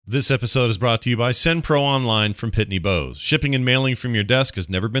This episode is brought to you by SendPro Online from Pitney Bowes. Shipping and mailing from your desk has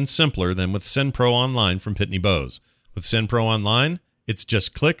never been simpler than with SendPro Online from Pitney Bowes. With SendPro Online, it's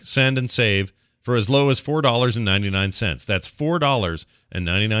just click, send, and save for as low as $4.99. That's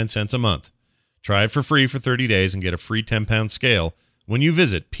 $4.99 a month. Try it for free for 30 days and get a free 10-pound scale when you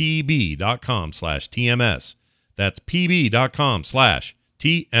visit pb.com/TMS. That's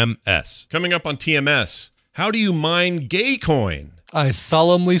pb.com/TMS. Coming up on TMS, how do you mine GayCoin? I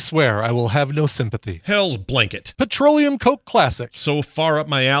solemnly swear I will have no sympathy. Hell's blanket. Petroleum Coke Classic. So far up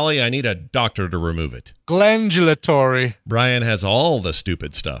my alley, I need a doctor to remove it. Glandulatory. Brian has all the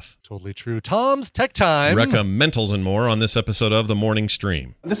stupid stuff. Totally true. Tom's Tech Time. Reccomentals and more on this episode of The Morning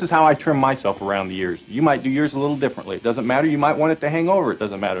Stream. This is how I trim myself around the ears. You might do yours a little differently. It doesn't matter. You might want it to hang over. It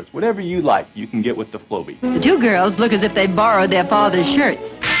doesn't matter. It's whatever you like. You can get with the Flowbee. The two girls look as if they'd borrowed their father's shirts.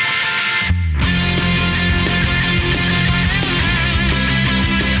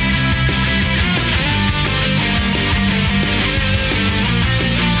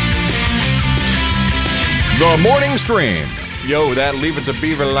 The Morning Stream. Yo, that Leave It to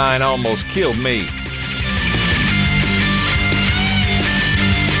Beaver line almost killed me.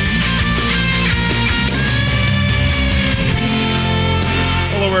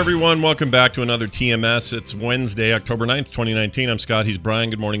 Hello, everyone. Welcome back to another TMS. It's Wednesday, October 9th, 2019. I'm Scott. He's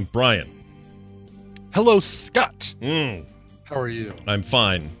Brian. Good morning, Brian. Hello, Scott. How are you? I'm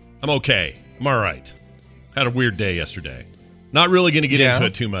fine. I'm okay. I'm all right. Had a weird day yesterday. Not really going to get into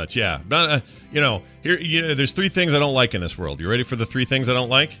it too much. Yeah. But, there's three things I don't like in this world. You ready for the three things I don't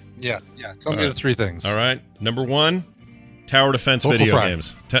like? Yeah. Tell me the three things. All right. Number one, tower defense Vocal video fry.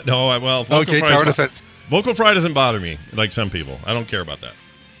 games. Vocal fry tower defense. Vocal fry doesn't bother me like some people. I don't care about that.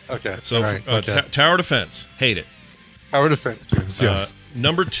 Okay. So, right. tower defense. Hate it. Tower defense games, yes.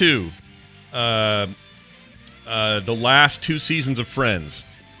 Number two, the last two seasons of Friends.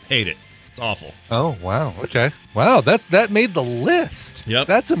 Hate it. It's awful. Oh, wow. Okay. Wow, that made the list. Yep.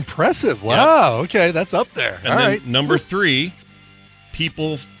 That's impressive. Wow. Yep. Okay, that's up there. And then number three,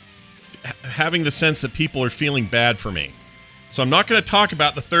 people having the sense that people are feeling bad for me. So I'm not going to talk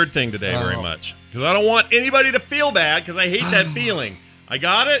about the third thing today very much because I don't want anybody to feel bad because I hate that feeling. I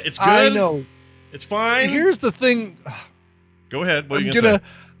got it. It's good. I know. It's fine. Here's the thing. Go ahead. What are you going to say?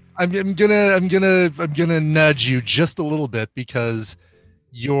 I'm gonna nudge you just a little bit because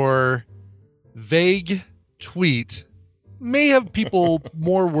your vague tweet may have people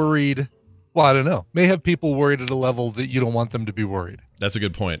more worried. Well, I don't know. May have people worried at a level that you don't want them to be worried. That's a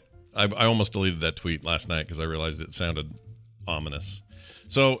good point. I almost deleted that tweet last night because I realized it sounded ominous.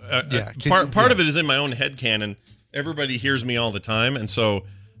 So part of it is in my own headcanon. Everybody hears me all the time. And so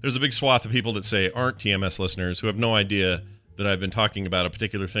there's a big swath of people that say aren't TMS listeners who have no idea that I've been talking about a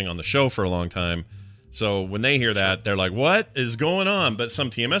particular thing on the show for a long time. So when they hear that, they're like, what is going on? But some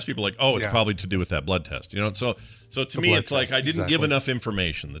TMS people are like, oh, it's probably to do with that blood test. So to me, it's like I didn't give enough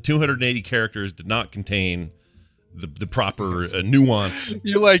information. The 280 characters did not contain the proper nuance.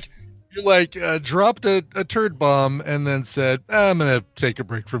 You dropped a turd bomb and then said, I'm going to take a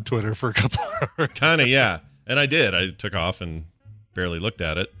break from Twitter for a couple hours. Kind of, yeah. And I did. I took off and barely looked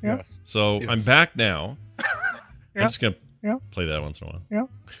at it. Yes. So yes. I'm back now. I'm just going to play that once in a while. Yeah.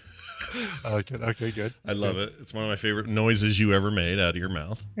 Okay, good. I love it. It's one of my favorite noises you ever made out of your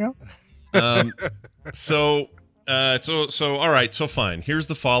mouth. Yeah. So all right. So fine. Here's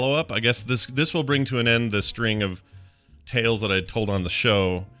the follow-up. I guess this will bring to an end the string of tales that I told on the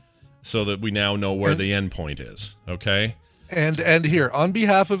show so that we now know where the end point is. Okay. And here, on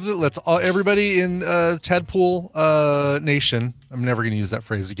behalf of everybody in Tadpool Nation, I'm never going to use that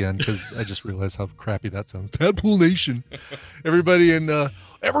phrase again because I just realized how crappy that sounds. Tadpool Nation. Everybody in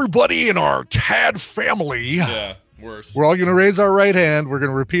our Tad family. Yeah, worse. We're all going to raise our right hand. We're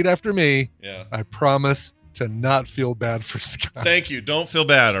going to repeat after me. Yeah. I promise to not feel bad for Scott. Thank you. Don't feel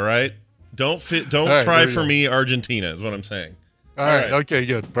bad, all right? Don't try for me, Argentina, is what I'm saying. All right. Okay,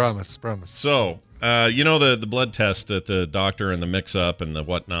 good. Promise. So, the blood test that the doctor and the mix-up and the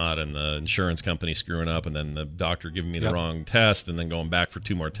whatnot and the insurance company screwing up and then the doctor giving me the wrong test and then going back for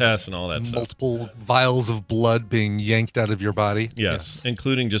 2 more tests and all that stuff. Multiple vials of blood being yanked out of your body. Yes.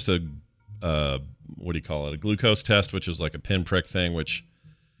 Including just a glucose test, which was like a pinprick thing, which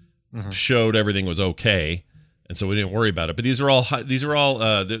showed everything was okay. And so we didn't worry about it. But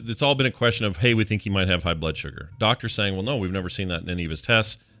it's all been a question of, hey, we think he might have high blood sugar. Doctor saying, well, no, we've never seen that in any of his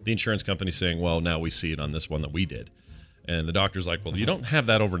tests. The insurance company saying, well, now we see it on this one that we did. And the doctor's like, well, you don't have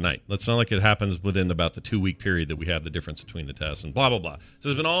that overnight. It's not like it happens within about the 2-week period that we have the difference between the tests and blah, blah, blah. So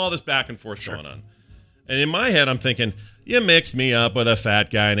there's been all this back and forth going on. And in my head, I'm thinking, You mixed me up with a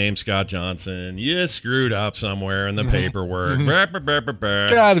fat guy named Scott Johnson. You screwed up somewhere in the paperwork.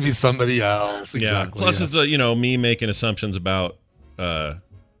 Got to be somebody else. Exactly. Yeah. Plus, it's me making assumptions about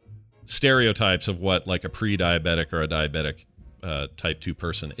stereotypes of what like a pre-diabetic or a diabetic type 2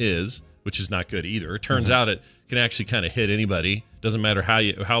 person is, which is not good either. It turns out it can actually kind of hit anybody. Doesn't matter how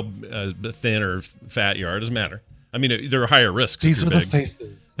thin or fat you are. It doesn't matter. I mean, there are higher risks. These if are you're the big.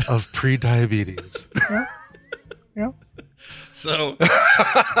 faces of pre-diabetes. Yeah. So,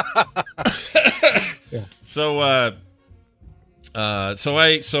 so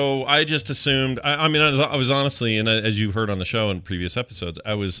I just assumed. I mean, I was honestly, and as you heard on the show in previous episodes,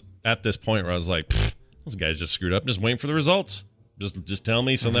 I was at this point where I was like, "Those guys just screwed up. I'm just waiting for the results. Just tell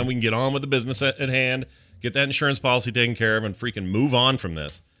me, so then we can get on with the business at hand, get that insurance policy taken care of, and freaking move on from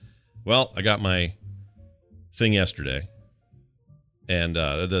this." Well, I got my thing yesterday, and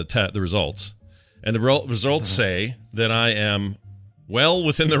the results. And the results say that I am well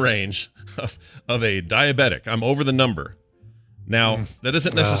within the range of a diabetic. I'm over the number. Now, that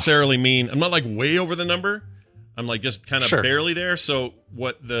doesn't necessarily mean I'm not like way over the number. I'm like just kind of barely there. So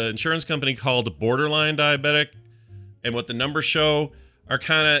what the insurance company called borderline diabetic and what the numbers show are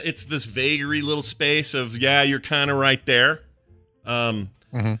kind of, it's this vagary little space of, yeah, you're kind of right there. And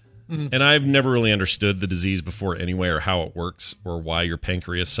I've never really understood the disease before anyway, or how it works, or why your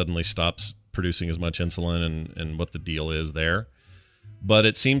pancreas suddenly stops producing as much insulin and what the deal is there. But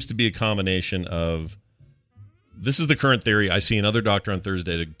it seems to be a combination of, this is the current theory. I see another doctor on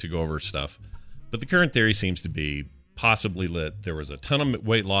Thursday to go over stuff. But the current theory seems to be possibly there was a ton of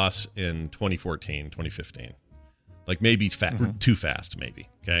weight loss in 2014, 2015. Like maybe too fast, maybe.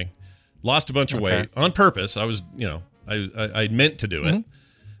 Okay. Lost a bunch of weight on purpose. I was, I meant to do it.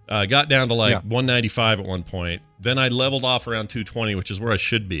 Got down to 195 at one point. Then I leveled off around 220, which is where I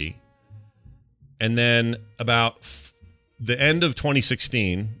should be. And then about the end of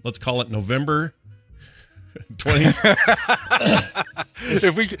 2016, let's call it November 20.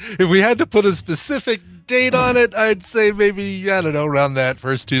 If we had to put a specific date on it, I'd say maybe, I don't know, around that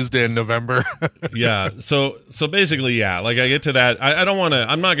first Tuesday in November. Yeah. So basically, yeah, like I get to that. I don't want to,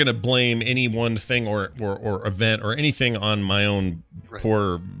 I'm not going to blame any one thing or event or anything on my own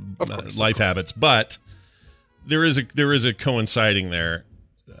poor life habits, but there is a coinciding there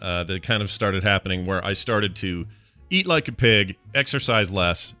that kind of started happening where I started to eat like a pig, exercise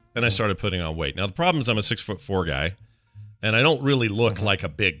less, and I started putting on weight. Now, the problem is I'm a 6'4" guy, and I don't really look like a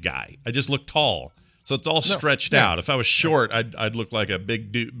big guy. I just look tall. So it's all stretched out. If I was short, I'd look like a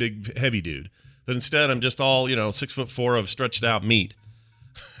big heavy dude. But instead, I'm just all, 6'4" of stretched out meat.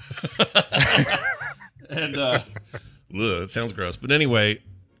 And it sounds gross. But anyway,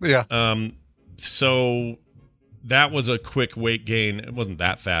 so that was a quick weight gain. It wasn't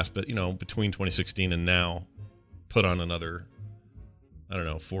that fast, but between 2016 and now, put on another,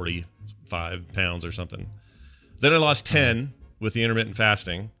 45 pounds or something. Then I lost 10 with the intermittent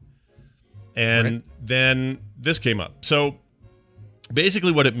fasting. And then this came up. So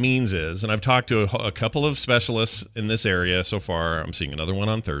basically what it means is, and I've talked to a couple of specialists in this area so far. I'm seeing another one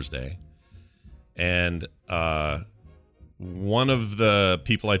on Thursday. And one of the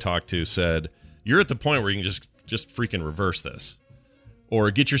people I talked to said, you're at the point where you can just freaking reverse this. Or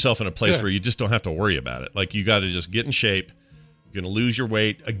get yourself in a place where you just don't have to worry about it. Like, you got to just get in shape. You're going to lose your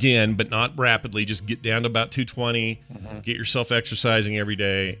weight again, but not rapidly. Just get down to about 220. Get yourself exercising every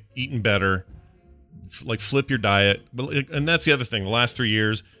day, eating better, like flip your diet. And that's the other thing. The last 3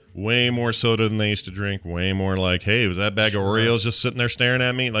 years, way more soda than they used to drink. Way more like, hey, was that bag of Oreos just sitting there staring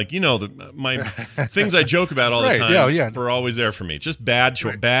at me? Like, my things I joke about all the time were always there for me. It's just bad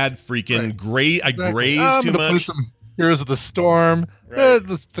freaking graze. I graze too much. Heroes of the Storm.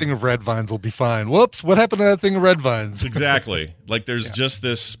 This thing of red vines will be fine. Whoops, what happened to that thing of red vines? Exactly. Like, there's just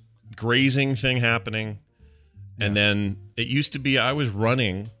this grazing thing happening. And then it used to be I was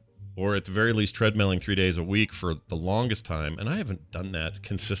running, or at the very least treadmilling 3 days a week for the longest time. And I haven't done that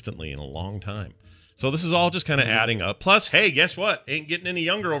consistently in a long time. So this is all just kind of adding up. Plus, hey, guess what? Ain't getting any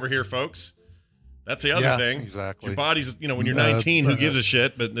younger over here, folks. That's the other thing. Exactly. Your body's, when you're 19, who gives a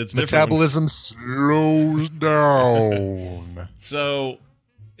shit? But it's metabolism slows down. So,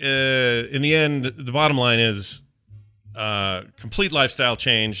 in the end, the bottom line is complete lifestyle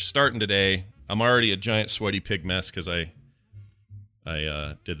change starting today. I'm already a giant sweaty pig mess because I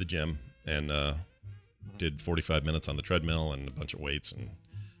did the gym and did 45 minutes on the treadmill and a bunch of weights, and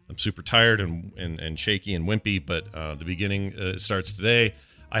I'm super tired and shaky and wimpy. But the beginning starts today.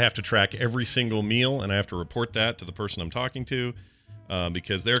 I have to track every single meal, and I have to report that to the person I'm talking to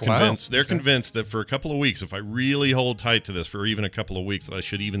because they're convinced. They're convinced that for a couple of weeks, if I really hold tight to this for even a couple of weeks, that I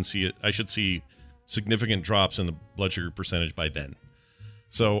should even see it. I should see significant drops in the blood sugar percentage by then.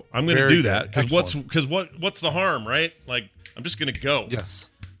 So I'm going to do that because what's the harm, right? Like, I'm just going to go. Yes.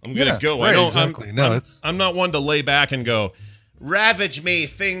 I'm going to go. Right, I don't. exactly. I'm not one to lay back and go, ravage me,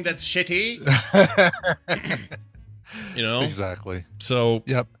 thing that's shitty. You know? Exactly. So,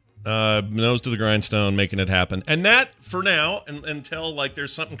 yep. Nose to the grindstone, making it happen. And that, for now, until, like,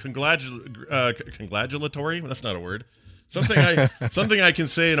 there's something congratulatory. That's not a word. Something I can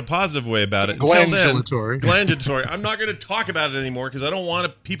say in a positive way about it. Glandulatory. I'm not going to talk about it anymore because I don't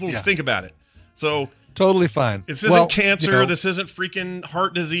want people to think about it. So totally fine. This isn't cancer. This isn't freaking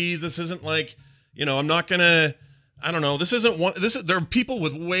heart disease. This isn't like, I'm not going to, I don't know. This isn't one. There are people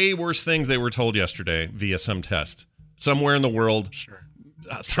with way worse things they were told yesterday via some test somewhere in the world. Sure.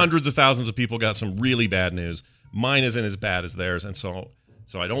 Hundreds of thousands of people got some really bad news. Mine isn't as bad as theirs. And so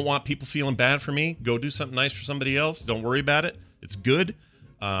I don't want people feeling bad for me. Go do something nice for somebody else. Don't worry about it. It's good.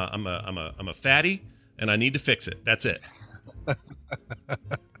 I'm a fatty, and I need to fix it. That's it.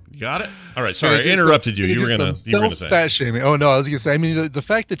 You got it? All right. Sorry, I interrupted you. You were gonna say fat shaming. Oh no, I was gonna say. I mean, the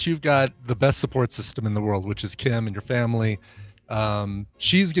fact that you've got the best support system in the world, which is Kim and your family,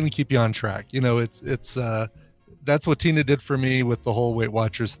 she's gonna keep you on track. It's that's what Tina did for me with the whole Weight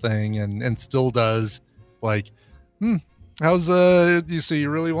Watchers thing, and still does. Like, how's so you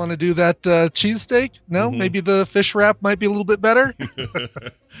really want to do that cheesesteak? No, maybe the fish wrap might be a little bit better.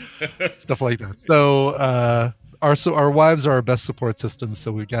 Stuff like that. So our wives are our best support system,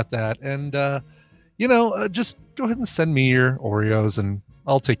 so we've got that. And just go ahead and send me your Oreos, and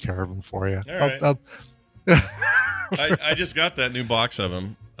I'll take care of them for you. All right. I just got that new box of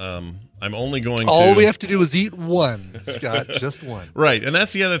them. I'm only going to... All we have to do is eat one, Scott, just one. Right, and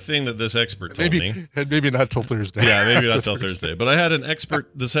that's the other thing that this expert told me. And maybe not till Thursday. Yeah, maybe not till Thursday. But I had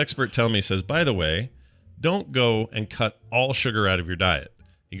this expert tell me, says, by the way, don't go and cut all sugar out of your diet.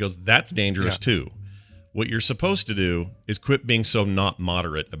 He goes, that's dangerous too. What you're supposed to do is quit being so not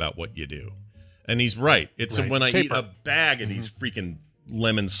moderate about what you do. And he's right. It's when I eat a bag of these freaking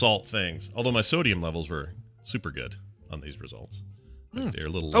lemon salt things, although my sodium levels were super good on these results. They're a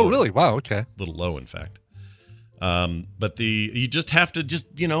little low. Oh, really? Wow, okay. A little low, in fact. But you just have to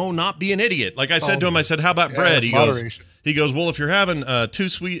not be an idiot. Like I said to him, I said, how about bread? He goes, well, if you're having 2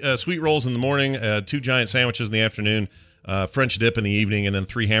 sweet rolls in the morning, 2 giant sandwiches in the afternoon, French dip in the evening, and then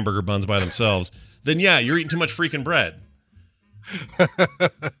 3 hamburger buns by themselves, then yeah, you're eating too much freaking bread.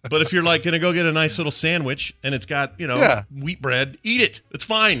 But if you're like going to go get a nice little sandwich and it's got, wheat bread, eat it. It's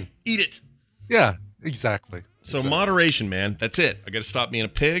fine. Eat it. Yeah, exactly. So moderation, man. That's it. I got to stop being a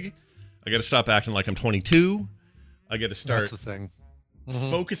pig. I got to stop acting like I'm 22. I got to start that's the thing.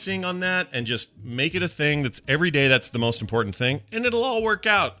 Focusing on that and just make it a thing that's every day. That's the most important thing. And it'll all work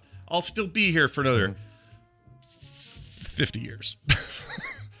out. I'll still be here for another 50 years.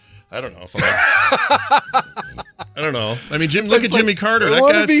 I don't know if I'm I don't know. I mean, look at Jimmy Carter. That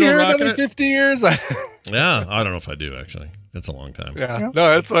guy's still rocking it. 50 years? Yeah, I don't know if I do, actually. That's a long time. Yeah. No,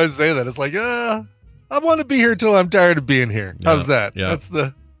 that's why I say that. It's like, I want to be here till I'm tired of being here. How's that? Yeah. It's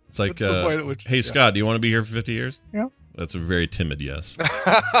like, the point at which, hey, Scott, do you want to be here for 50 years? Yeah. That's a very timid yes.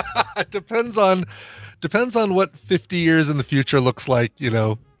 It depends on what 50 years in the future looks like,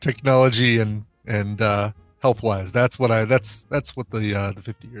 technology and health wise. That's what the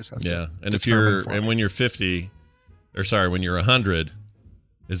 50 years has to. Yeah. And when you're 50, when you're 100,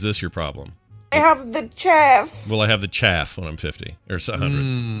 is this your problem? I have the chaff. Well, I have the chaff when I'm 50 or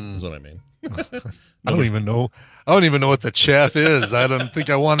 100 is what I mean. I don't even know what the chaff is. I don't think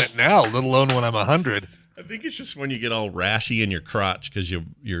I want it now, let alone when I'm 100. I think it's just when you get all rashy in your crotch because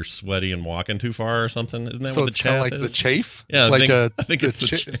you're sweaty and walking too far or something. Isn't that what the chaff like is? The chafe? Yeah, I think it's the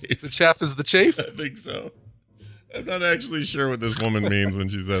chafe. The chaff is the chafe? I think so. I'm not actually sure what this woman means when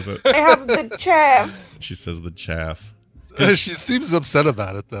she says it. I have the chaff. She says the chaff. She seems upset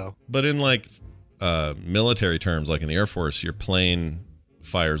about it, though. But in military terms, like in the Air Force, your plane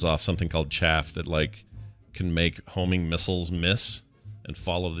fires off something called chaff that can make homing missiles miss and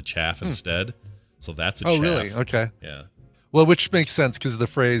follow the chaff instead. So that's a chaff. Oh, really? Okay. Yeah. Well, which makes sense because of the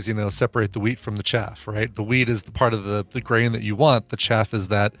phrase, separate the wheat from the chaff, right? The wheat is the part of the grain that you want. The chaff is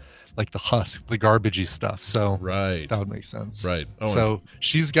that, like the husk, the garbagey stuff. So right. That would make sense. Right. Oh, so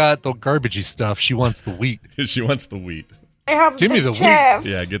she's got the garbagey stuff. She wants the wheat. She wants the wheat. Give me the chaff.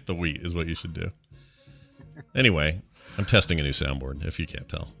 wheat. Yeah, get the wheat is what you should do. Anyway, I'm testing a new soundboard, if you can't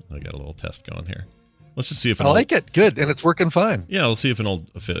tell. I got a little test going here. Let's just see if I like it. Good, and it's working fine. Yeah, we'll see if an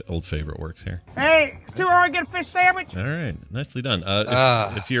old favorite works here. Hey, it's 2 hours, get a fish sandwich. All right, nicely done.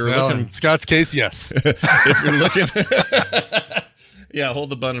 If you're looking, in Scott's case, yes. if you're looking, Yeah, hold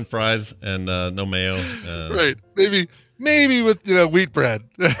the bun and fries and no mayo. Right. Maybe with wheat bread.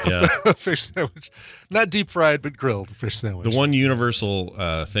 Yeah. Fish sandwich. Not deep fried, but grilled fish sandwich. The one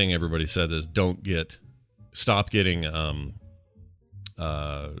universal thing everybody said is stop getting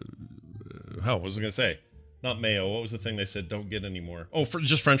what was I gonna say? Not mayo. What was the thing they said don't get anymore? Oh,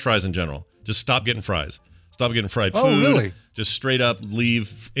 just French fries in general. Just stop getting fries. Stop getting fried food. Oh, really? Just straight up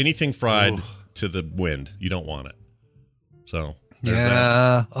leave anything fried to the wind. You don't want it. So there's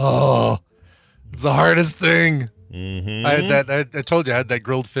that. Oh, it's the hardest thing. Mm-hmm. I had that. I told you I had that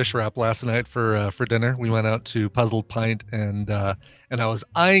grilled fish wrap last night for dinner. We went out to Puzzled Pint, and I was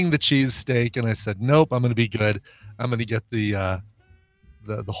eyeing the cheese steak, and I said, "Nope, I'm going to be good. I'm going to get the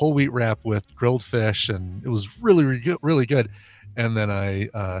whole wheat wrap with grilled fish," and it was really good. And then I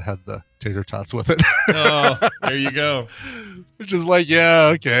had the tater tots with it. Oh, there you go. Which is like,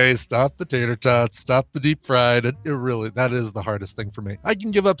 yeah, okay, stop the tater tots, stop the deep fried. It really, that is the hardest thing for me. I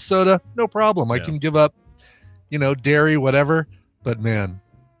can give up soda, no problem. I can give up, dairy, whatever. But man,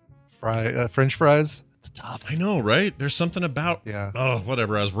 French fries, it's tough. I know, right? There's something about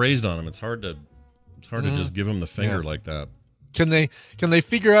whatever. I was raised on them. It's hard to just give them the finger like that. Can they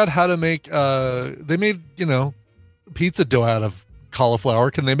figure out how to make? They made pizza dough out of cauliflower.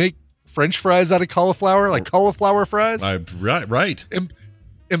 Can they make French fries out of cauliflower, like cauliflower fries? Right.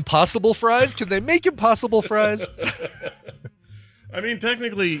 Impossible fries? Can they make impossible fries? I mean,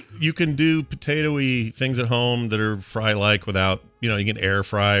 technically, you can do potato-y things at home that are fry-like without, you can air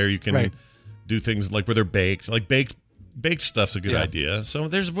fry, or you can do things like where they're baked. Like baked stuff's a good idea. So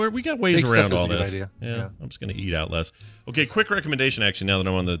we got ways baked around all this. Idea. Yeah, I'm just going to eat out less. Okay, quick recommendation, actually, now that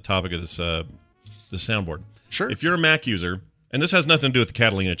I'm on the topic of this soundboard. Sure. If you're a Mac user, and this has nothing to do with the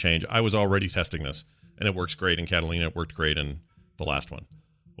Catalina change, I was already testing this, and it works great in Catalina. It worked great in the last one.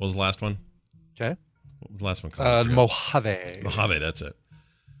 What was the last one? Okay. What was the last one called? Mojave. Mojave, that's it.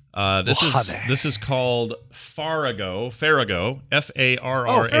 This is called Farrago, Farrago, and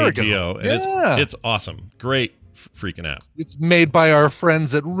it's awesome. Great freaking app. It's made by our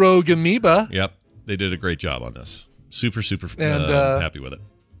friends at Rogue Amoeba. Yep, they did a great job on this. Super happy with it.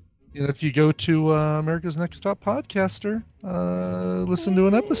 If you go to America's Next Top Podcaster, listen to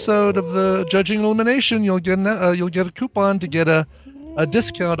an episode of the Judging Elimination, you'll get a coupon to get a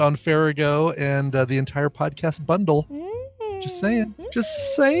discount on Farrago and the entire podcast bundle. Just saying.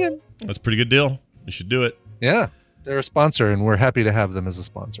 That's a pretty good deal. You should do it. Yeah, they're a sponsor, and we're happy to have them as a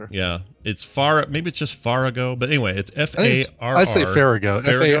sponsor. Yeah, it's maybe it's just Farrago, but anyway, it's Farrr. I say Farrago.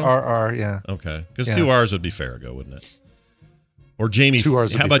 Farr. Yeah. Okay, because 2 R's would be Farrago, wouldn't it? Or Jamie. 2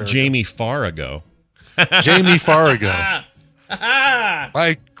 R's. How about Jamie Farrago? Jamie Farrago.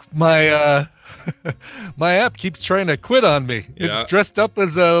 My app keeps trying to quit on me. Yeah. It's dressed up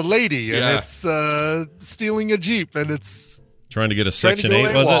as a lady, and it's stealing a Jeep, and it's trying to get a Section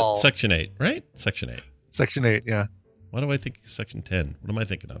 8. Was it Section 8? Right? Section 8. Section 8. Yeah. Why do I think Section 10? What am I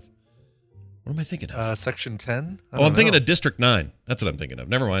thinking of? Section 10. I'm thinking of District 9. That's what I'm thinking of.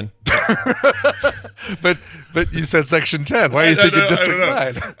 Never mind. but you said Section 10. Why are you thinking District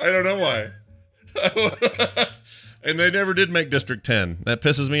 9? I don't know why. And they never did make District 10. That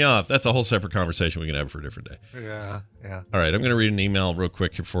pisses me off. That's a whole separate conversation we can have for a different day. Yeah. All right, I'm going to read an email real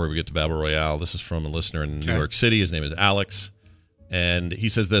quick before we get to Battle Royale. This is from a listener in New York City. His name is Alex. And he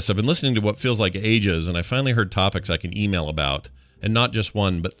says this: I've been listening to what feels like ages, and I finally heard topics I can email about, and not just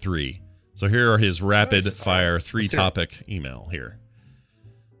one, but 3. So here are his rapid-fire 3-topic email here.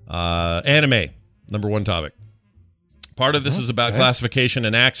 Anime, number 1 topic. Part of this is about classification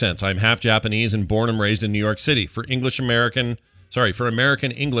and accents. I'm half Japanese and born and raised in New York City. For American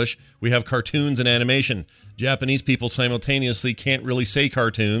English, we have cartoons and animation. Japanese people simultaneously can't really say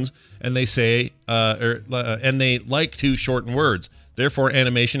cartoons, and they say and they like to shorten words. Therefore,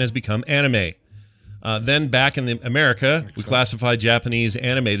 animation has become anime. Then back in America, we classify Japanese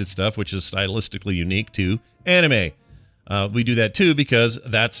animated stuff, which is stylistically unique, to anime. We do that too because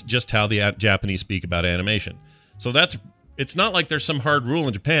that's just how the Japanese speak about animation. So it's not like there's some hard rule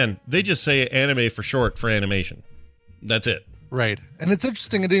in Japan. They just say anime for short for animation. That's it. Right. And it's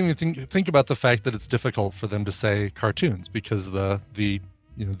interesting. I didn't even think about the fact that it's difficult for them to say cartoons because the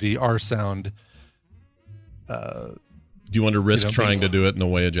R sound. Do you want to risk trying to do it in the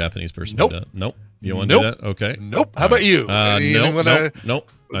way a Japanese person Nope. would? Nope. You want to do that? Okay. Nope. How about you? Nope.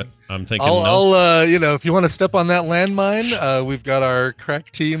 I'm thinking. I'll if you want to step on that landmine, we've got our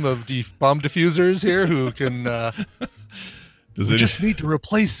crack team of bomb diffusers here who can. We just need to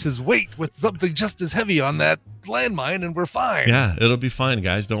replace his weight with something just as heavy on that landmine, and we're fine. Yeah, it'll be fine,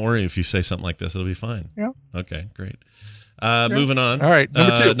 guys. Don't worry if you say something like this. It'll be fine. Yeah. Okay, great. Moving on. All right,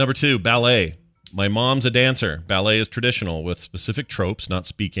 Number 2, ballet. My mom's a dancer. Ballet is traditional with specific tropes, not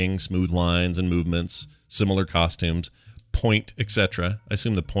speaking, smooth lines and movements, similar costumes, point, etc. I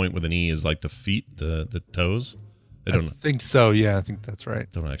assume the point with an E is like the feet, the toes. I think so. Yeah, I think that's right.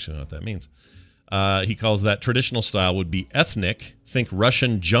 Don't actually know what that means. He calls that traditional style would be ethnic. Think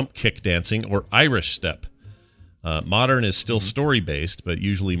Russian jump kick dancing or Irish step. Modern is still story-based, but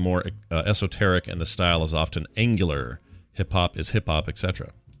usually more esoteric, and the style is often angular. Hip-hop is hip-hop,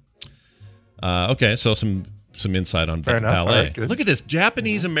 etc. Okay, so some insight on ballet. Look at this,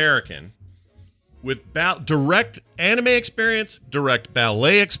 Japanese-American with direct anime experience, direct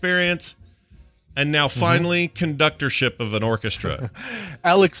ballet experience, and now finally conductorship of an orchestra.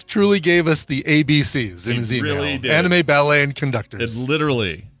 Alex truly gave us the ABCs in his email. Really did. Anime, ballet, and conductors. It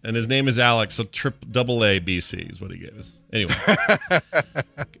literally. And his name is Alex, so double ABC is what he gave us. Anyway.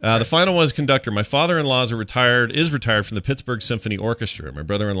 The final one is conductor. My father-in-law is retired from the Pittsburgh Symphony Orchestra. My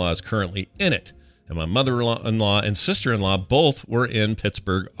brother-in-law is currently in it. And my mother-in-law and sister-in-law both were in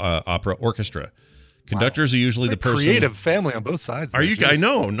Pittsburgh Opera Orchestra. Conductors are usually the person... Creative family on both sides. Are you? I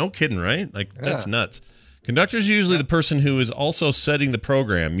know. No kidding, right? Like, that's nuts. Conductors are usually the person who is also setting the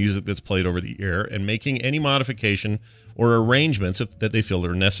program, music that's played over the air, and making any modification or arrangements that they feel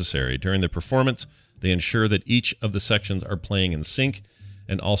are necessary. During the performance, they ensure that each of the sections are playing in sync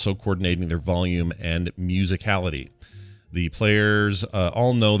and also coordinating their volume and musicality. The players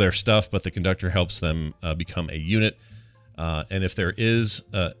all know their stuff, but the conductor helps them become a unit. And if there is...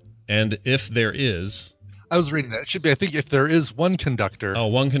 I was reading that. It should be, I think, if there is one conductor. Oh,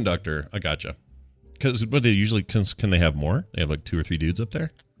 one conductor. I gotcha. Because what they usually can they have more? They have like 2 or 3 dudes up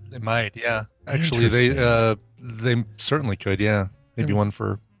there. They might, yeah. Actually, they certainly could, yeah. Maybe one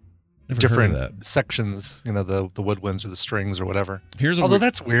for different sections. You know, the woodwinds or the strings or whatever. Although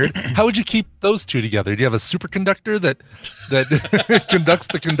that's weird. How would you keep those two together? Do you have a superconductor that conducts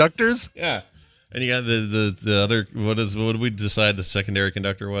the conductors? Yeah. And you got the other. What did we decide the secondary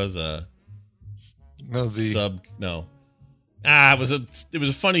conductor was? It was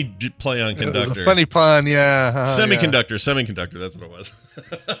a funny play on conductor. It was a funny pun, yeah. Semiconductor. That's what it was.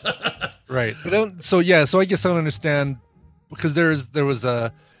 Right. So I guess I don't understand, because there was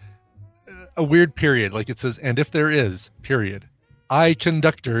a weird period, like it says, and if there is period, I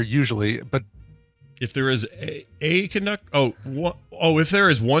conductor usually, but if there is a conductor, if there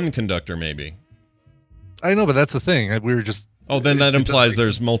is one conductor, maybe. I know, but that's the thing. We were just. Oh, then that implies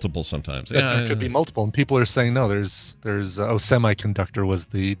there's multiple sometimes. There could be multiple, and people are saying no. There's semiconductor was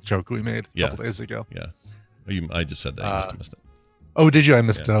the joke we made a couple days ago. Yeah, I just said that. You must have missed it. Oh, did you? I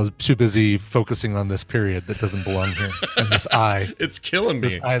missed it. I was too busy focusing on this period that doesn't belong here, and this I. It's killing me.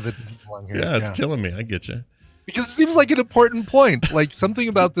 This I that doesn't belong here. Yeah, it's killing me. I get you. Because it seems like an important point. Like something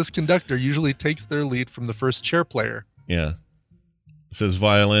about this conductor usually takes their lead from the first chair player. Yeah. It says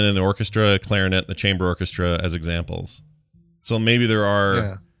violin and orchestra, clarinet, and the chamber orchestra as examples. So maybe there are.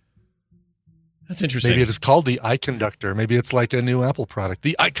 Yeah. That's interesting. Maybe it is called the iConductor. Maybe it's like a new Apple product.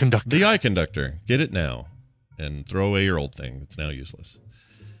 The iConductor. The iConductor. Get it now, and throw away your old thing that's now useless.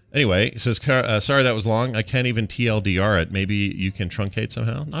 Anyway, it says, sorry that was long. I can't even TLDR it. Maybe you can truncate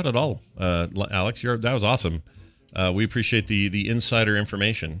somehow. Not at all, Alex. That was awesome. We appreciate the insider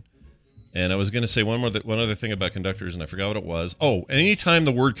information. And I was going to say one other thing about conductors, and I forgot what it was. Oh, anytime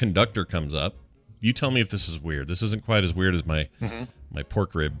the word conductor comes up, you tell me if this is weird. This isn't quite as weird as my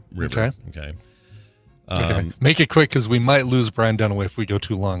pork rib river. Okay. Make it quick, because we might lose Brian Dunaway if we go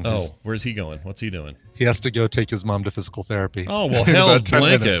too long. Oh, where's he going? What's he doing? He has to go take his mom to physical therapy. Oh, well, hell's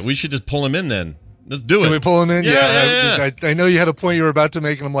blanket. We should just pull him in then. Let's do it. Can we pull him in? Yeah. I know you had a point you were about to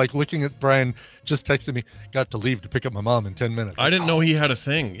make, and I'm like looking at Brian, just texted me, got to leave to pick up my mom in 10 minutes. I didn't know he had a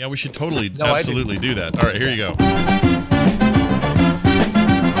thing. Yeah, we should totally, absolutely do that. All right, here you go.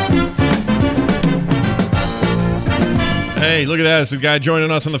 Hey, look at that. It's the guy joining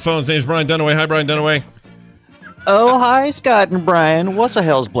us on the phone. His name's Brian Dunaway. Hi, Brian Dunaway. Oh, hi, Scott and Brian. What's a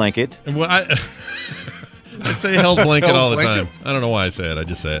hell's blanket? Well, I say hell's blanket all the time. I don't know why I say it. I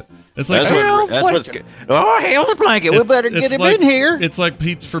just say it. It's like that's what's good. Oh, hell's blanket. We better get him in here. It's like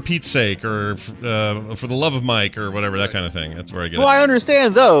for Pete's sake, or for the love of Mike, or whatever, that kind of thing. That's where I get it. Well, I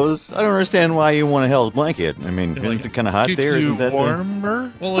understand those. I don't understand why you want a hell's blanket. I mean, it's kind of hot there, isn't that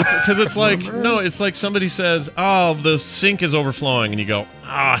warmer? Well, it's because it's like it's like somebody says, "Oh, the sink is overflowing," and you go,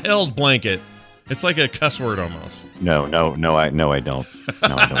 "Ah, hell's blanket." It's like a cuss word almost. No, I don't. No, I don't.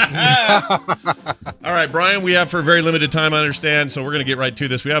 All right, Brian, we have for a very limited time, I understand, so we're going to get right to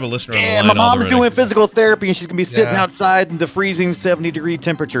this. We have a listener on the line. My mom's doing physical therapy, and she's going to be sitting outside in the freezing 70-degree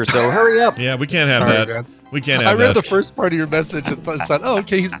temperature, so hurry up. Yeah, we can't have that. We can't have I read that. the first part of your message and thought, oh,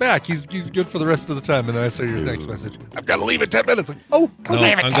 okay, he's back. He's good for the rest of the time. And then I saw your next message. I've got to leave in 10 minutes. Like, oh, No,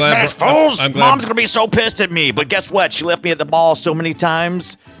 I'm glad, fools. Mom's gonna be so pissed at me. But guess what? She left me at the mall so many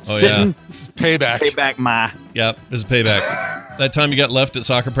times. Oh, sitting. yeah. This is payback. Payback, ma. Yep, this is payback. That time you got left at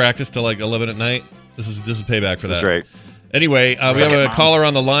soccer practice till like 11 at night. This is payback for that. That's right. Anyway, we have a caller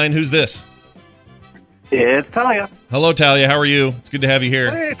on the line. Who's this? It's Talia. Hello, Talia. How are you? It's good to have you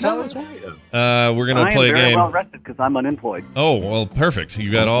here. Hey, Talia. We're going to play a game. I am very well rested because I'm unemployed. Oh, well, perfect. You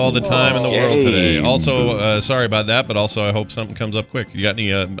got all the time in the world today. Also, sorry about that, but also I hope something comes up quick. You got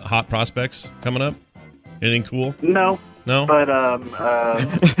any hot prospects coming up? Anything cool? No. No? But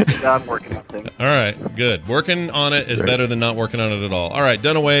I'm working on things. All right, good. Working on it is better than not working on it at all. All right,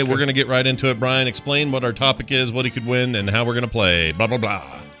 Dunaway, we're going to get right into it. Brian, explain what our topic is, what he could win, and how we're going to play. Blah, blah,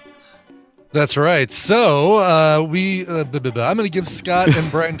 blah. That's right. So I'm going to give Scott and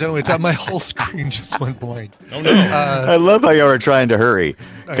Brian Dunaway time. My whole screen just went blank. Oh, no. I love how you are trying to hurry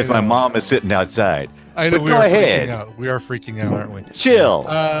because my mom is sitting outside. I know. Go ahead. Freaking out. We are freaking out, aren't we? Chill.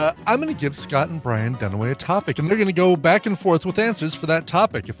 I'm going to give Scott and Brian Dunaway a topic, and they're going to go back and forth with answers for that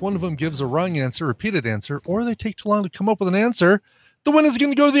topic. If one of them gives a wrong answer, repeated answer, or they take too long to come up with an answer, the win is going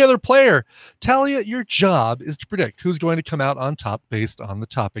to go to the other player. Talia, your job is to predict who's going to come out on top based on the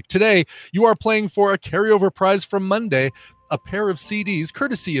topic. Today, you are playing for a carryover prize from Monday, a pair of CDs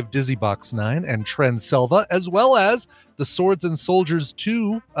courtesy of Dizzybox 9 and Trend Selva, as well as the Swords and Soldiers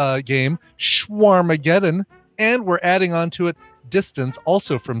 2 game, Schwarmageddon, and we're adding on to it Distance,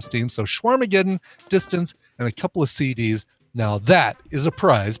 also from Steam. So Schwarmageddon, Distance, and a couple of CDs. Now that is a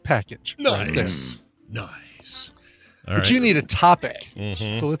prize package. Nice. Nice. All But right. you need a topic.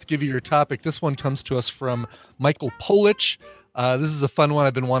 Mhm. So let's give you your topic. This one comes to us from Michael Polich. This is a fun one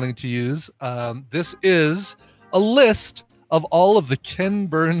I've been wanting to use. This is a list of all of the Ken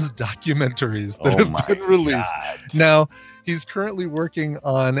Burns documentaries that have been released. God. Now, he's currently working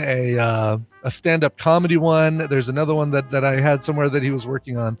on a stand-up comedy one. There's another one that I had somewhere that he was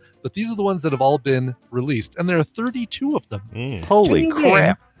working on. But these are the ones that have all been released. And there are 32 of them. Holy Can you name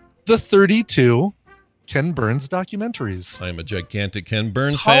crap. the 32 Ken Burns documentaries? I'm a gigantic Ken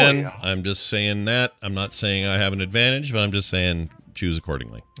Burns Talia. fan. I'm just saying that. I'm not saying I have an advantage, but I'm just saying choose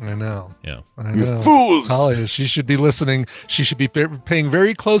accordingly. I know. Yeah. I You know. fools. Talia, she should be listening. She should be paying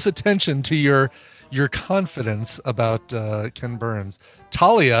very close attention to your confidence about Ken Burns.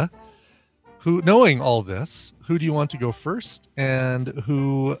 Talia, who, knowing all this, who do you want to go first, and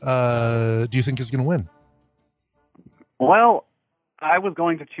who do you think is going to win? Well, I was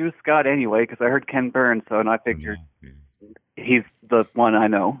going to choose Scott anyway because I heard Ken Burns, and I figured he's the one I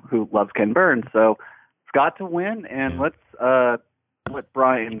know who loves Ken Burns. So Scott to win, and let's let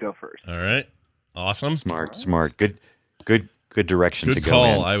Brian go first. All right. Awesome. Smart. Good direction to Good go call,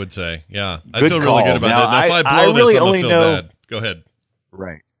 in. I would say. Yeah. I Good feel really good call. about Now, that. Now, if I blow I this, really I'm going only to feel know- bad. Go ahead.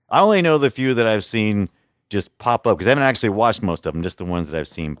 Right. I only know the few that I've seen just pop up because I haven't actually watched most of them, just the ones that I've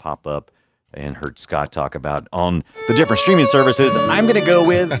seen pop up and heard Scott talk about on the different streaming services. I'm going to go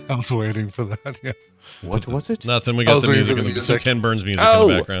with... I was waiting for that. Yeah. What was it? Nothing. We I got was the waiting music, for the some music. Ken Burns music in Oh.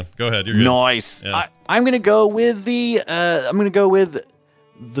 the background. Go ahead. You're good. Nice. Yeah. I'm going to go with the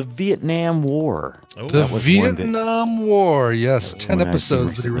Vietnam War. Oh, The That was one that- Vietnam War. Yes, That 10 one I've seen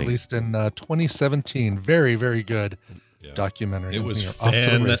episodes that he recently. released in 2017. Very, very good documentary. It was We are off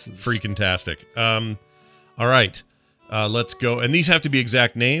to the races. fan-freaking-tastic. All right. Let's go. And these have to be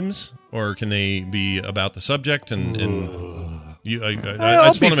exact names, or can they be about the subject? And you, I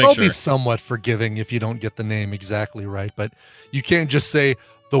just want to make I'll sure. be somewhat forgiving if you don't get the name exactly right, but you can't just say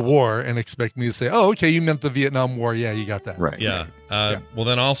the war and expect me to say, oh, okay, you meant the Vietnam War. Yeah, you got that. Right. Yeah. Well,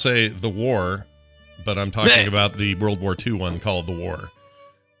 then I'll say the war, but I'm talking about the World War II one called The War.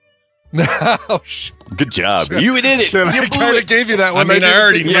 Oh, shit. Good job. You did it. Shit, I You blew kind of it. gave you that I one. mean, I didn't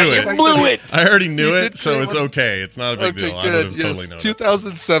already think- knew yeah, it. you Blew it. I already knew You it, did so say it's one. okay. It's not a big Okay, deal. I would have good. totally Yes. known it.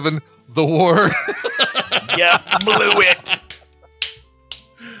 2007, The War. Yeah, blew it.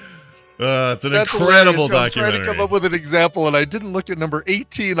 It's an That's incredible hilarious. I was trying documentary. to come up with an example, and I didn't look at number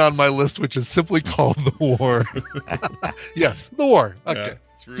 18 on my list, which is simply called The War. Yes, The War. Okay.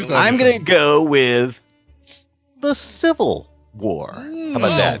 It's really I'm awesome. going to go with the Civil War. How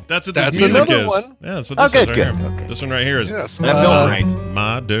about that? That's what That's this music another is. one. Yeah, that's what this Okay, is right good. here. Okay. This one right here is Yes. That felt right.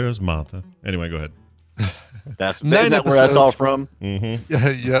 My dearest Martha. Anyway, go ahead. That's Nine isn't that where that's all episodes. from? Mm-hmm. Yeah,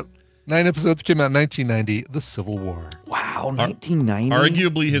 yep. 9 episodes came out in 1990. The Civil War. Wow, 1990.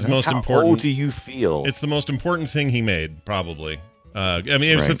 Arguably his most How important. old do you feel? It's the most important thing he made, probably. I mean,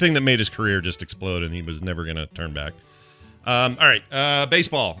 it was the Right. thing that made his career just explode, and he was never going to turn back. All right,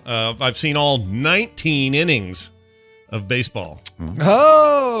 baseball. I've seen all 19 innings of baseball.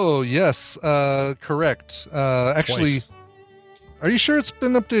 Oh, yes. Correct. Actually, Twice. Are you sure it's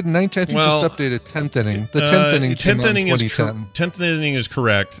been updated? 19, I think just updated 10th inning. The 10th inning. 10th inning is 10th inning is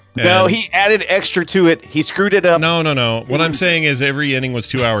correct. No, he added extra to it. He screwed it up. No. What I'm saying is every inning was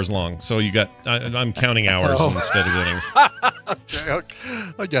 2 hours long. So you got. I'm counting hours instead of innings. Okay,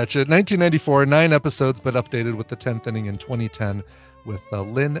 I got you. 1994, 9 episodes, but updated with the 10th inning in 2010 with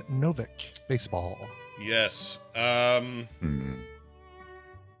Lynn Novick. Baseball. Yes.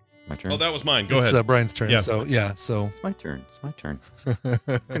 My turn. Oh, that was mine. Go ahead. It's Brian's turn. Yeah. So it's my turn. I'm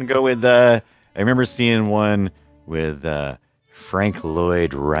gonna go with. I remember seeing one with Frank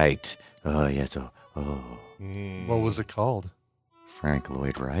Lloyd Wright. Oh yes. What was it called? Frank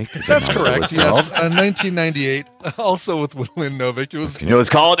Lloyd Wright. That's correct. Yes, 1998. Also with Lynn Novick. It was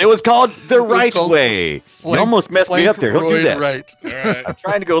called The Right Way. You almost messed me up there. Don't do that. Right. All right. I'm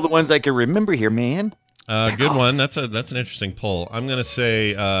trying to go with the ones I can remember here, man. Good one. That's an interesting poll. I'm gonna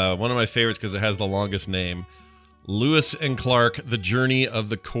say one of my favorites because it has the longest name. Lewis and Clark: The Journey of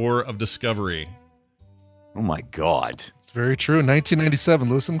the Core of Discovery. Oh my God. It's very true. 1997.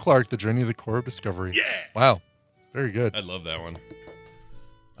 Lewis and Clark: The Journey of the Core of Discovery. Yeah. Wow. Very good. I love that one.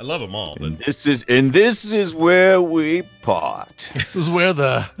 I love them all. But And this is where we part. This is where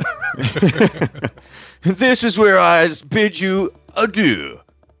This is where I bid you adieu.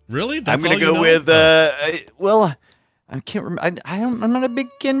 Really? I'm That's going to all go you know? with, well, I can't remember. I'm not a big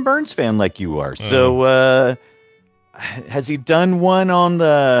Ken Burns fan like you are. So, has he done one on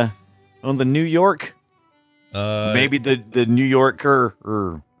the New York? Maybe the New Yorker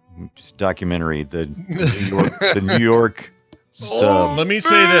or documentary, the New York. Let me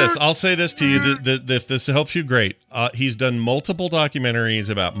say this. I'll say this to you. If this helps you, great. He's done multiple documentaries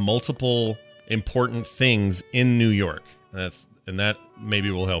about multiple important things in New York. That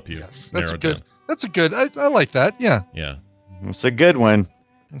maybe will help you narrow it down. That's a good. I like that. Yeah. Yeah. It's a good one.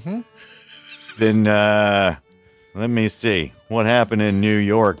 Mm-hmm. Then let me see what happened in New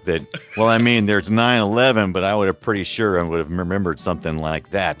York. There's 9/11, but I would have pretty sure I would have remembered something like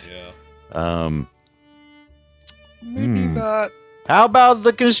that. Yeah. Maybe not. How about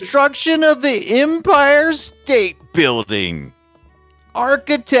the construction of the Empire State Building?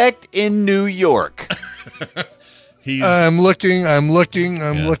 Architect in New York. I'm looking,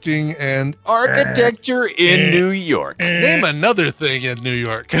 and architecture in New York. Name another thing in New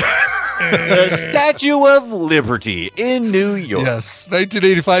York. The Statue of Liberty in New York. Yes,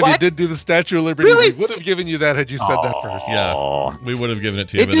 1985. You did do the Statue of Liberty. Really? We would have given you that had you said that first. Yeah, we would have given it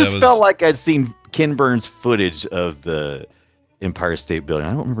to you. It just felt like I'd seen Ken Burns footage of the Empire State Building.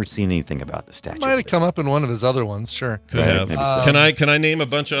 I don't remember seeing anything about the statue. Might have come up in one of his other ones. Sure. Could have. Maybe so. Can I name a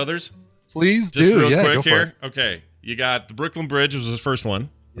bunch of others? Please Just do. real quick go here. For it. Okay. You got the Brooklyn Bridge was his first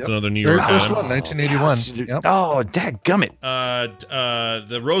one. That's another New Very York first item. one, 1981. Yep. Oh, dadgummit.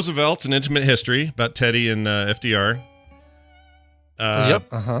 The Roosevelts, An Intimate History, about Teddy and FDR.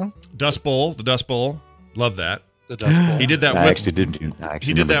 Dust Bowl, the Dust Bowl. Love that. The Dust Bowl. He did that I with actually did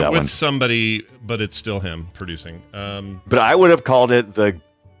he did that with one. somebody, but it's still him producing. But I would have called it the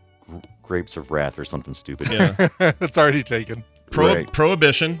Grapes of Wrath or something stupid. Yeah. It's already taken.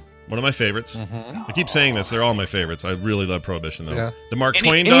 Prohibition. One of my favorites. Mm-hmm. I keep saying this; they're all my favorites. I really love Prohibition, though. Yeah. The Mark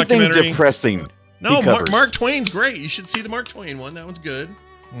Twain anything documentary. Depressing. No, Mark Twain's great. You should see the Mark Twain one. That one's good.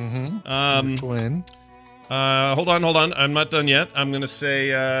 Mm-hmm. Twain. Hold on. I'm not done yet. I'm gonna say.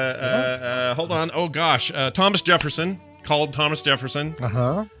 Hold on. Oh gosh, Thomas Jefferson, called Thomas Jefferson.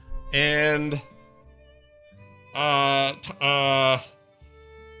 And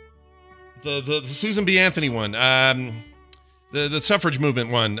the Susan B. Anthony one. The suffrage movement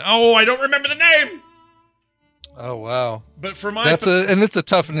one. Oh, I don't remember the name. Oh wow! But for my it's a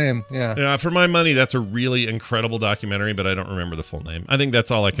tough name. Yeah. Yeah. For my money, that's a really incredible documentary, but I don't remember the full name. I think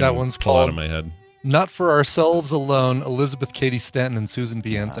that's all I can That one's pull called out of my head. Not for Ourselves Alone. Elizabeth Cady Stanton and Susan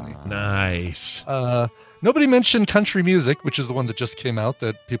B. Anthony. Nice. Nobody mentioned Country Music, which is the one that just came out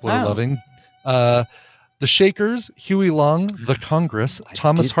that people are loving. The Shakers, Huey Long, The Congress,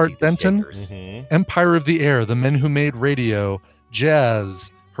 Thomas Hart Benton, Empire of the Air, The Men Who Made Radio, Jazz,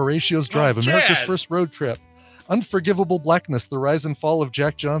 Horatio's Drive, America's First Road Trip, Unforgivable Blackness, The Rise and Fall of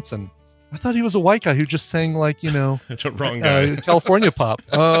Jack Johnson. I thought he was a white guy who just sang It's a wrong guy. California pop.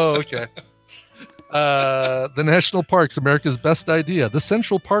 Oh, okay. The National Parks, America's Best Idea, The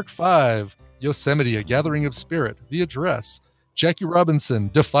Central Park 5, Yosemite, A Gathering of Spirit, The Address, Jackie Robinson,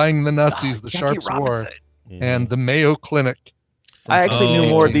 Defying the Nazis, The Sharps War, and the Mayo Clinic. I actually knew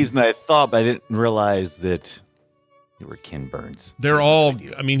more of these than I thought, but I didn't realize that You were Ken Burns. They're all.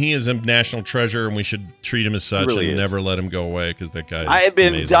 I mean, he is a national treasure, and we should treat him as such really and is. never let him go away because that guy. I have been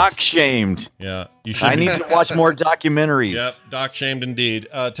amazing. doc shamed. Yeah, you should. I need to watch more documentaries. Yep, doc shamed indeed.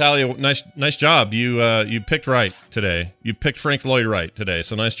 Talia, nice job. You picked right today. You picked Frank Lloyd right today.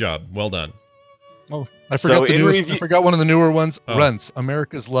 So nice job. Well done. Oh, I forgot I forgot one of the newer ones. Runts,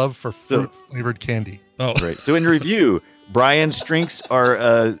 America's love for fruit flavored candy. Oh, right. So in review, Brian's strengths are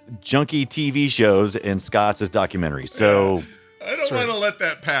junky TV shows, and Scott's is documentaries. So I don't want to let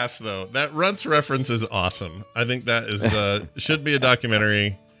that pass, though. That Runts reference is awesome. I think that is should be a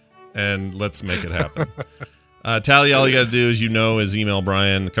documentary, and let's make it happen. Talia, all you got to do is email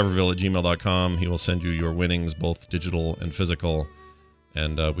Brian, coverville@gmail.com. He will send you your winnings, both digital and physical.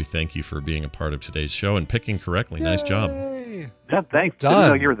 And we thank you for being a part of today's show and picking correctly. Nice job. Yeah, thanks. Done. Didn't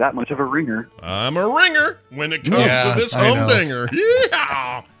know you were that much of a ringer. I'm a ringer when it comes to this humdinger.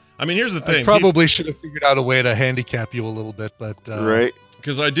 Yeah. I mean, here's the thing. I probably should have figured out a way to handicap you a little bit, but right.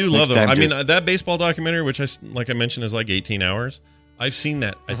 Because I do love them. I mean, that baseball documentary, which like I mentioned, is like 18 hours. I've seen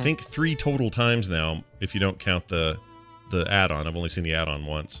that, I think, 3 total times now, if you don't count the add-on. I've only seen the add-on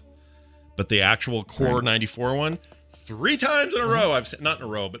once. But the actual core 94 one, 3 times in a row. I've seen, not in a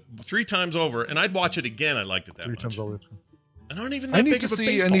row, but 3 times over. And I'd watch it again. I liked it that much. 3 times over. I don't even that big of a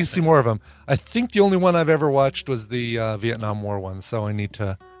baseball I need to see more of them. I think the only one I've ever watched was the Vietnam War one, so I need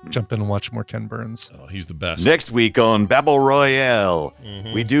to jump in and watch more Ken Burns. Oh, he's the best. Next week on Babel Royale,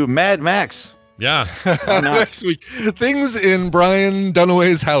 we do Mad Max. Yeah. Next week, things in Brian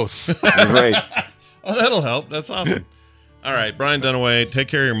Dunaway's house. Right. Oh, that'll help. That's awesome. All right, Brian Dunaway, take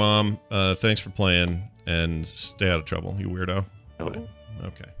care of your mom. Thanks for playing, and stay out of trouble, you weirdo.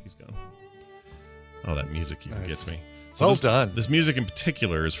 Okay, he's gone. Oh, that music even gets me. So well done. This music in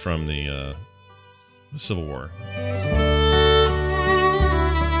particular is from the Civil War.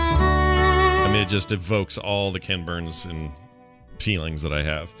 I mean, it just evokes all the Ken Burns and feelings that I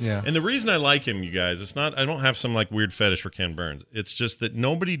have. Yeah. And the reason I like him, you guys, it's not I don't have some like weird fetish for Ken Burns. It's just that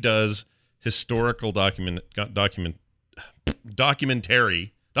nobody does historical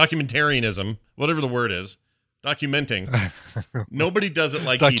documentarianism, whatever the word is. Documenting. Nobody does it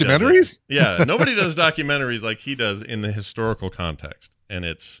like he does. Documentaries? Yeah, nobody does documentaries like he does in the historical context, and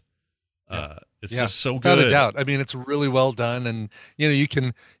it's just so good. Without a doubt. I mean, it's really well done, and you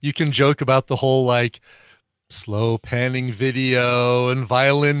can joke about the whole like slow panning video and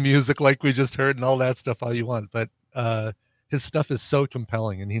violin music like we just heard and all that stuff all you want, but his stuff is so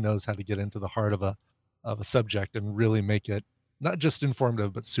compelling, and he knows how to get into the heart of a subject and really make it not just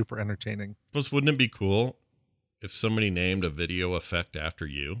informative but super entertaining. Plus, wouldn't it be cool if somebody named a video effect after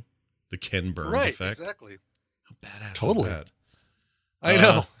you, the Ken Burns effect? Exactly. How badass Totally. is that? I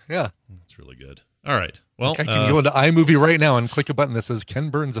know. Yeah. That's really good. All right. Well, I can go into iMovie right now and click a button that says Ken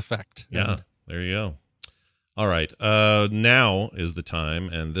Burns effect. Yeah. There you go. All right. Now is the time,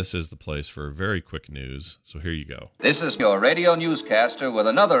 and this is the place for very quick news. So here you go. This is your radio newscaster with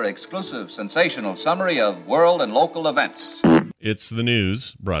another exclusive, sensational summary of world and local events. It's the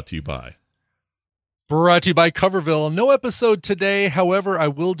news brought to you by Coverville. No episode today. However, I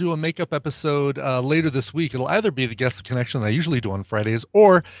will do a makeup episode later this week. It'll either be the Guess the Connection that I usually do on Fridays,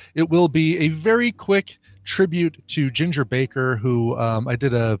 or it will be a very quick tribute to Ginger Baker, who I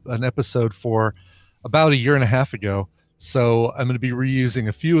did an episode for about 1.5 years ago. So I'm going to be reusing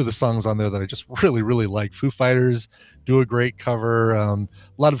a few of the songs on there that I just really, really like. Foo Fighters do a great cover. A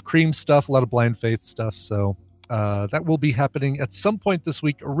lot of Cream stuff, a lot of Blind Faith stuff. So that will be happening at some point this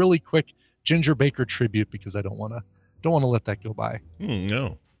week. A really quick Ginger Baker tribute, because I don't want to let that go by.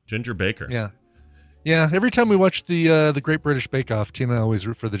 No, Ginger Baker. Yeah. Every time we watch the Great British Bake Off, Tina always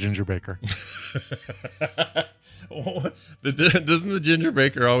root for the Ginger Baker. Doesn't the Ginger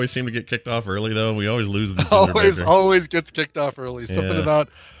Baker always seem to get kicked off early though? We always lose the Ginger Baker. Always gets kicked off early. Something about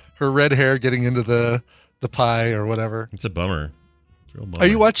her red hair getting into the pie or whatever. It's a bummer. It's a real bummer. Are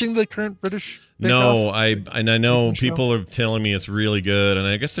you watching the current British Bake Off? I know people are telling me it's really good, and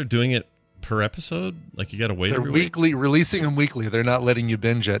I guess they're doing it per episode. Like you got to wait. They're weekly, releasing them weekly. They're not letting you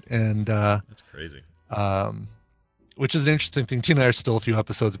binge it, and that's crazy. Which is an interesting thing. Tina and I are still a few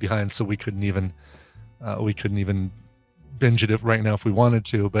episodes behind, so we couldn't even binge it right now if we wanted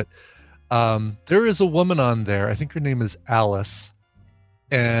to. But there is a woman on there. I think her name is Alice,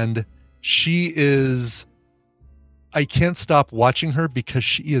 and she is. I can't stop watching her because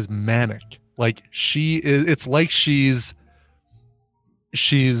she is manic. Like she is. It's like she's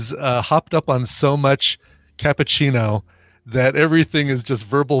hopped up on so much cappuccino that everything is just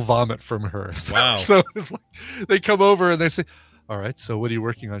verbal vomit from her. So, wow. So it's like they come over and they say, all right, so what are you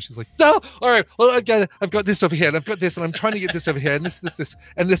working on? She's like, no, all right, well, I've got this over here, and I've got this, and I'm trying to get this over here, and this,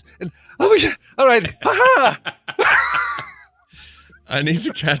 and this, and oh my God, all right, ha-ha! I need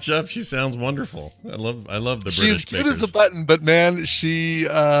to catch up. She sounds wonderful. I love the British She's cute bakers. as a button, but man, she.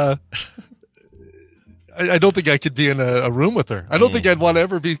 I don't think I could be in a room with her. I don't think I'd want to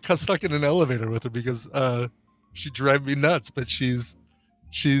ever be stuck in an elevator with her because she'd drive me nuts. But she's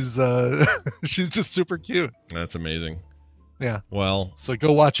she's just super cute. That's amazing. Yeah. Well, so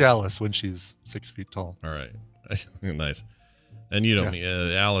go watch Alice when she's 6 feet tall. All right. Nice. And you know me,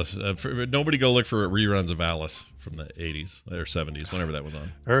 Alice. Nobody go look for reruns of Alice from the 80s or 70s, whenever that was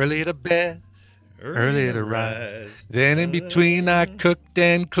on. Early to bed, early to rise. Then in between, I cooked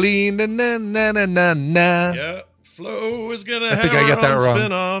and cleaned, and na. Yeah, Flo is gonna I have think I her got that own wrong.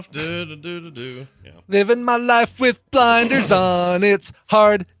 spin-off. Yeah. Living my life with blinders on, it's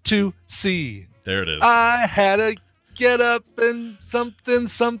hard to see. There it is. I had to get up and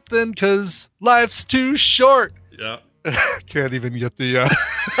something, cause life's too short. Yeah. Can't even get the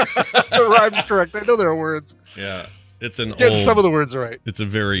rhymes correct. I know there are words. Yeah, it's an Getting old. some of the words right. It's a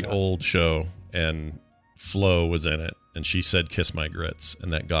very old show, and Flo was in it, and she said "Kiss My Grits,"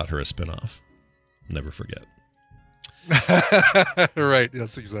 and that got her a spinoff. Never forget. Right.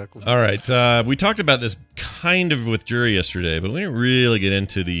 Yes. Exactly. All right. We talked about this kind of with Jury yesterday, but we didn't really get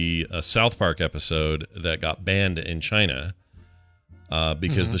into the South Park episode that got banned in China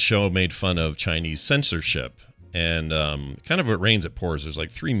because the show made fun of Chinese censorship. And kind of what rains it pours. There's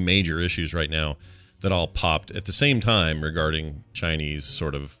like 3 major issues right now that all popped at the same time regarding Chinese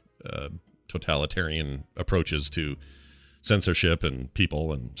sort of totalitarian approaches to censorship and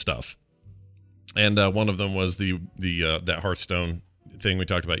people and stuff. And one of them was that Hearthstone thing we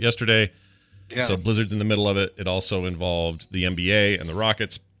talked about yesterday. Yeah. So Blizzard's in the middle of it. It also involved the NBA and the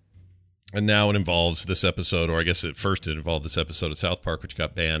Rockets. And now it involves this episode, or I guess at first it involved this episode of South Park, which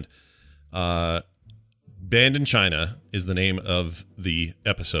got banned. Banned in China is the name of the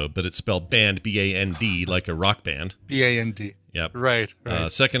episode, but it's spelled band, B-A-N-D, like a rock band. B-A-N-D. Yep. Right.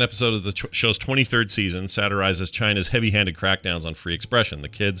 Second episode of the show's 23rd season satirizes China's heavy-handed crackdowns on free expression. The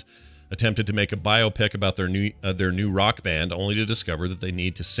kids attempted to make a biopic about their new rock band, only to discover that they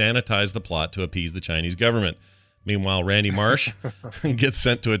need to sanitize the plot to appease the Chinese government. Meanwhile, Randy Marsh gets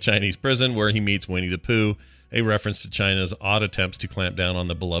sent to a Chinese prison where he meets Winnie the Pooh, a reference to China's odd attempts to clamp down on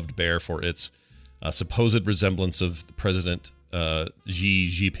the beloved bear for its supposed resemblance of President Xi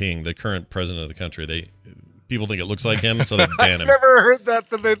Jinping, the current president of the country. People think it looks like him, so they ban him. I've never heard that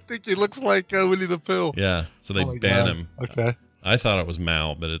they think he looks like Winnie the Pooh. Yeah, so they ban him. Okay. I thought it was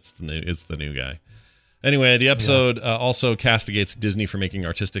Mao, but it's the new guy. Anyway, the episode also castigates Disney for making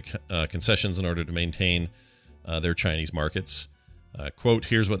artistic concessions in order to maintain their Chinese markets. Quote,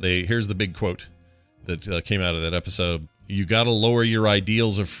 here's the big quote that came out of that episode. You got to lower your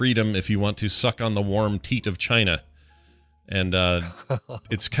ideals of freedom if you want to suck on the warm teat of China. And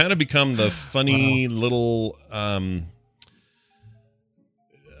it's kind of become the funny little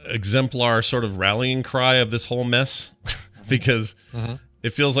exemplar sort of rallying cry of this whole mess because it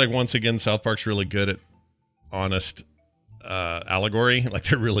feels like, once again, South Park's really good at honest allegory. Like,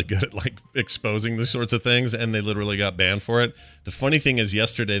 they're really good at like exposing these sorts of things, and they literally got banned for it. The funny thing is,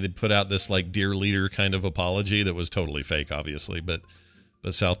 yesterday they put out this like dear leader kind of apology that was totally fake, obviously, but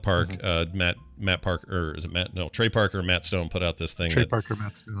South Matt Parker, or is it Matt? No, Trey Parker and Matt Stone put out this thing. Trey Parker,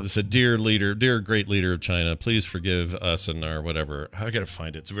 Matt Stone. It's a dear leader, dear great leader of China. Please forgive us and our whatever. I gotta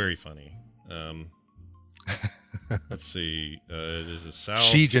find it. It's very funny. Let's see. There's a South.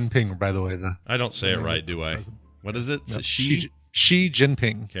 Xi Jinping, by the way. I don't say it right, do I? What is it? No, Xi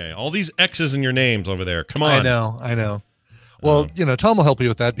Jinping. Okay, all these X's in your names over there. Come on. I know. Well, Tom will help you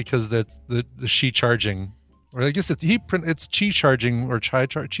with that because that's the Xi charging, or I guess it's Chi charging or Chi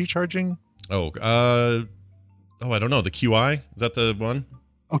charging. Oh, I don't know. The QI, is that the one?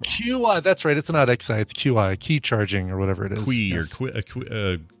 Oh, QI. That's right. It's not XI. It's QI. Key charging or whatever it is. Yes.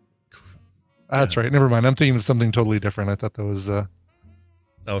 That's right. Never mind. I'm thinking of something totally different. I thought that was.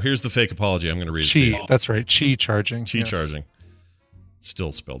 Oh, here's the fake apology. I'm going to read it. Chi. That's right. Chi charging. Chi charging. It's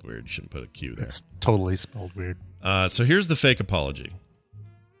still spelled weird. You shouldn't put a Q there. It's totally spelled weird. So here's the fake apology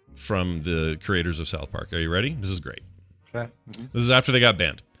from the creators of South Park. Are you ready? This is great. Okay. This is after they got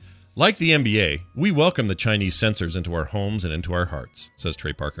banned. Like the NBA, we welcome the Chinese censors into our homes and into our hearts, says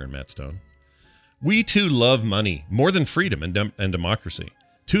Trey Parker and Matt Stone. We too love money more than freedom and democracy.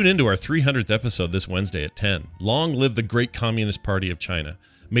 Tune into our 300th episode this Wednesday at 10. Long live the great Communist Party of China.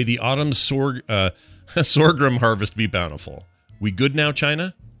 May the autumn sorghum harvest be bountiful. We good now,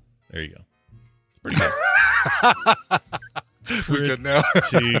 China? There you go. Pretty good. We're good now.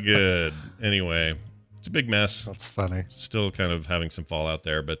 Pretty good. Anyway, it's a big mess. That's funny. Still kind of having some fallout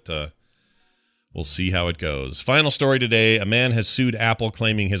there, but we'll see how it goes. Final story today. A man has sued Apple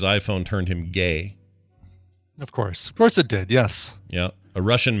claiming his iPhone turned him gay. Of course it did. Yes. Yeah, a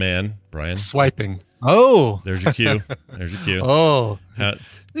Russian man, Brian. Swiping. Oh, there's your cue. There's your cue. Oh,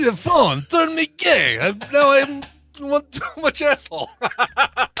 the phone turned me gay. Now I'm too much asshole.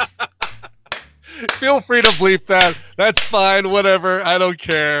 Feel free to bleep that. That's fine. Whatever. I don't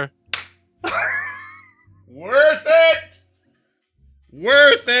care. Worth it.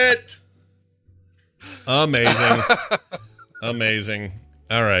 Worth it. Amazing. Amazing.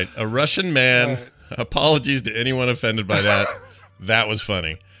 All right. A Russian man. Right. Apologies to anyone offended by that. That was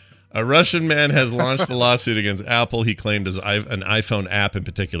funny. A Russian man has launched a lawsuit against Apple. He claimed an iPhone app in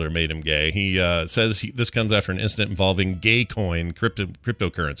particular made him gay. He says this comes after an incident involving GayCoin,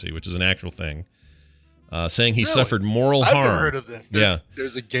 cryptocurrency, which is an actual thing. Saying he suffered moral harm. I've never heard of this.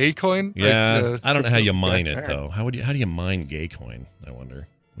 There's a GayCoin? Yeah. Like I don't know how you mine it, though. How do you mine GayCoin, I wonder?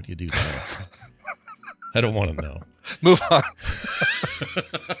 What do you do there? I don't want to know. Move on.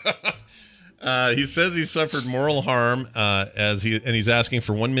 He says he suffered moral harm he's asking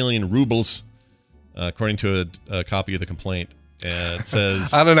for 1 million rubles, according to a copy of the complaint. And it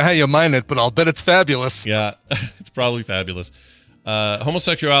says, I don't know how you mine it, but I'll bet it's fabulous. Yeah, it's probably fabulous.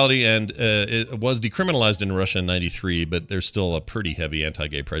 Homosexuality it was decriminalized in Russia in 1993, but there's still a pretty heavy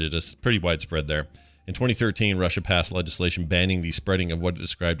anti-gay prejudice, pretty widespread there. In 2013, Russia passed legislation banning the spreading of what it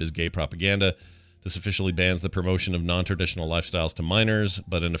described as gay propaganda. This officially bans the promotion of non-traditional lifestyles to minors,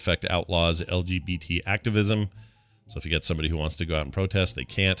 but in effect outlaws LGBT activism. So if you get somebody who wants to go out and protest, they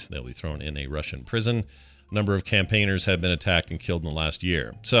can't. They'll be thrown in a Russian prison. A number of campaigners have been attacked and killed in the last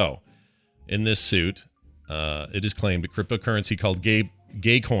year. So in this suit, it is claimed a cryptocurrency called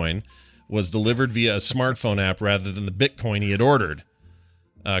GayCoin was delivered via a smartphone app rather than the Bitcoin he had ordered.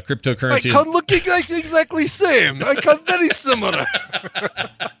 Cryptocurrency. I come looking like exactly same. I come very similar.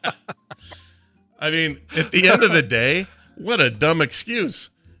 I mean, at the end of the day, what a dumb excuse.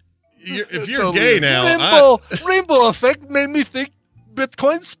 If you're gay now... Rainbow effect made me think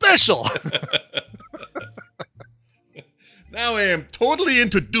Bitcoin's special. Now I am totally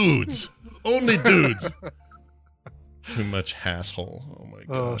into dudes. Only dudes. Too much asshole. Oh, my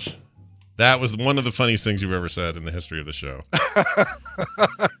gosh. That was one of the funniest things you've ever said in the history of the show.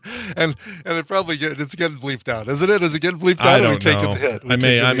 and it probably it's getting bleeped out, isn't it? Is it getting bleeped out? I don't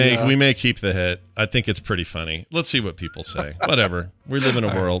know. We may keep the hit. I think it's pretty funny. Let's see what people say. Whatever. We live in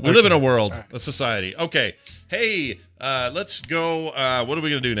a world. We live in a world, a society. Okay. Hey, let's go. What are we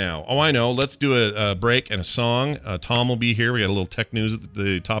going to do now? Oh, I know. Let's do a break and a song. Tom will be here. We got a little tech news at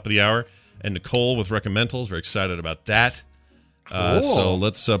the top of the hour. And Nicole with Reccomentals. Very excited about that. Cool. So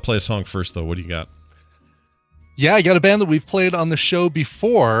let's play a song first, though. What do you got? Yeah, I got a band that we've played on the show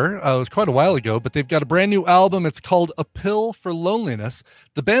before. It was quite a while ago, but they've got a brand new album. It's called A Pill for Loneliness.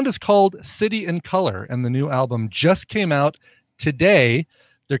 The band is called City in Color, and the new album just came out today.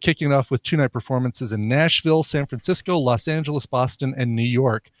 They're kicking off with 2-night performances in Nashville, San Francisco, Los Angeles, Boston, and New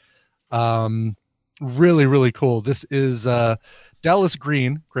York. Really, really cool. This is Dallas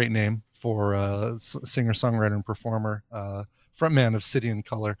Green, great name for singer, songwriter, and performer, frontman of City in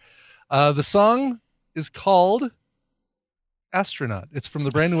Color. The song is called Astronaut. It's from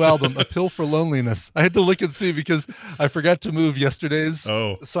the brand new album, A Pill for Loneliness. I had to look and see because I forgot to move yesterday's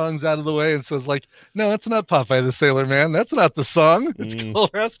songs out of the way. And so I was like, no, that's not Popeye the Sailor Man. That's not the song. It's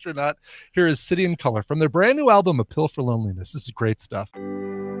called Astronaut. Here is City in Color from their brand new album, A Pill for Loneliness. This is great stuff.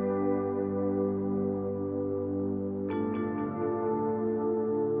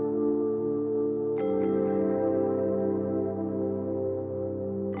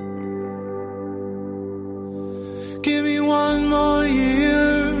 Give me one more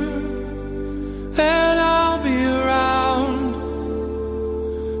year, then I'll be around.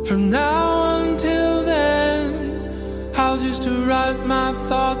 From now until then, I'll just write my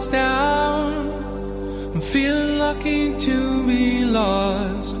thoughts down. I'm feeling lucky to be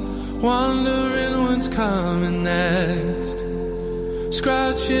lost, wondering what's coming next.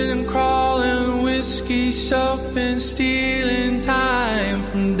 Scratching and crawling, whiskey, soap, and stealing time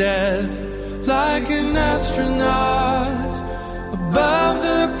from death. Like an astronaut above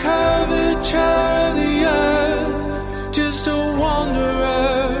the curvature of the earth, just a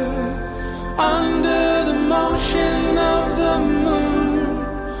wanderer under the motion of the moon.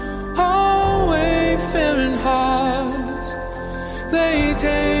 Oh, wayfaring hearts, they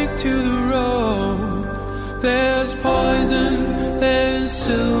take to the road. There's poison, there's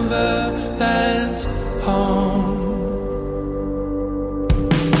silver, that's home.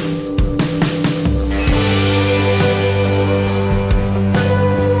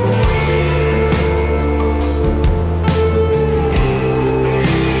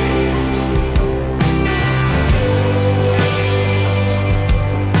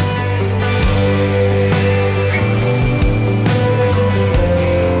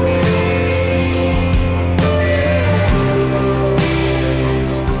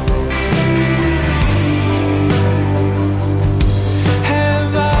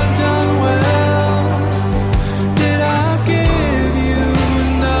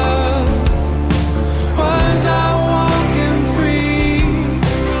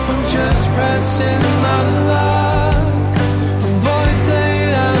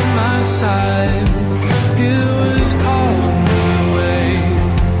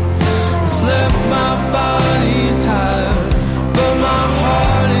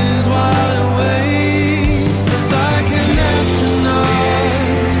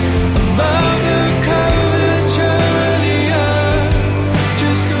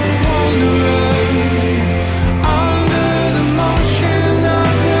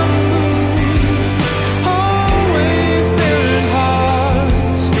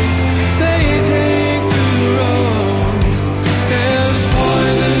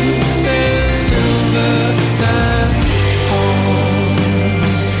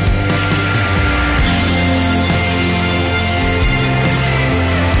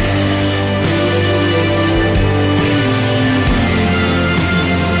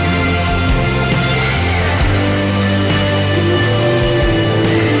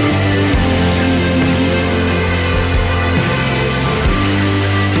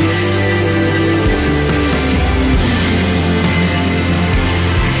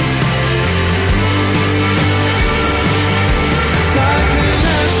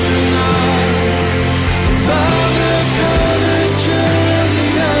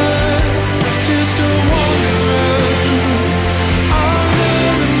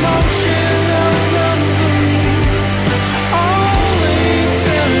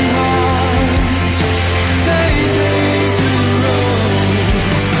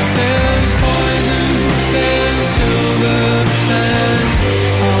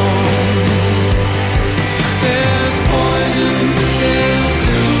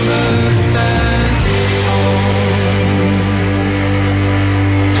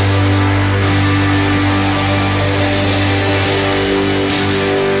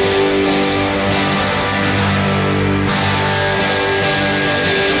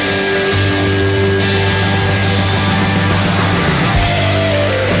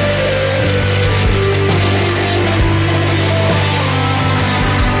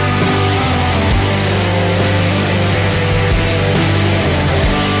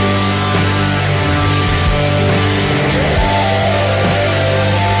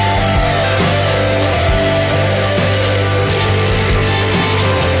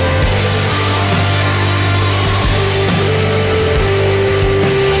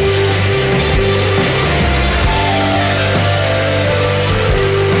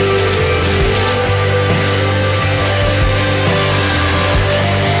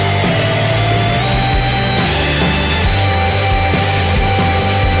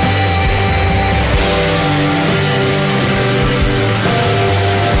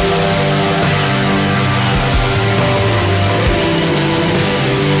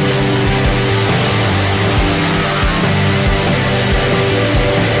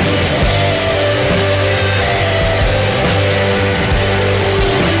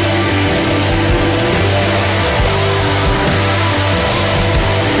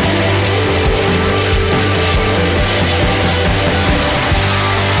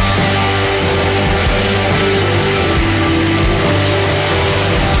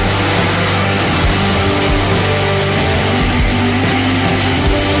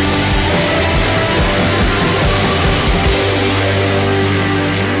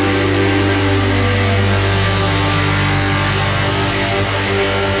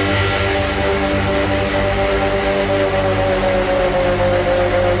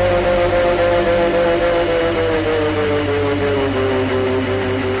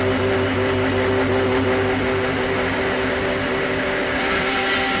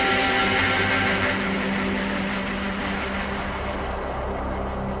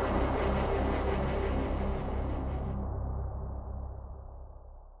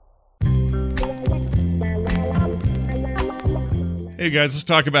 Hey guys, let's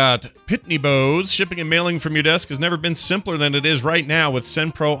talk about Pitney Bowes. Shipping and mailing from your desk has never been simpler than it is right now with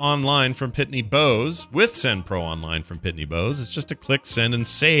SendPro Online from Pitney Bowes. With SendPro Online from Pitney Bowes, it's just a click, send, and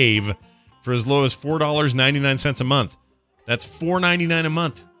save for as low as $4.99 a month. That's $4.99 a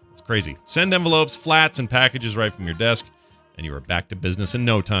month. That's crazy. Send envelopes, flats, and packages right from your desk, and you are back to business in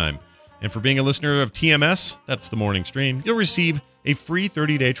no time. And for being a listener of TMS, that's the morning stream, you'll receive a free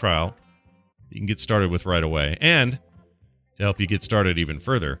 30-day trial you can get started with right away. And to help you get started even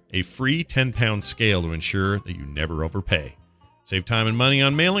further, a free 10-pound scale to ensure that you never overpay. Save time and money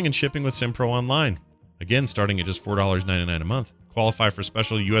on mailing and shipping with SendPro Online. Again, starting at just $4.99 a month. Qualify for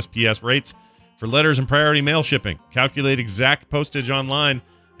special USPS rates for letters and priority mail shipping. Calculate exact postage online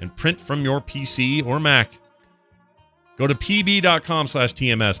and print from your PC or Mac. Go to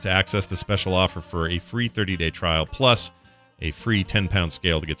pb.com/TMS to access the special offer for a free 30-day trial plus a free 10-pound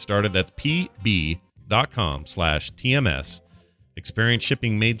scale to get started. That's pb.com/TMS. Experience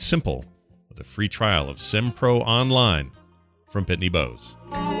shipping made simple with a free trial of SendPro Online from Pitney Bowes.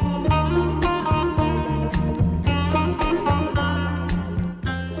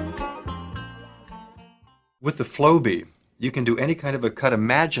 With the Flowbee, you can do any kind of a cut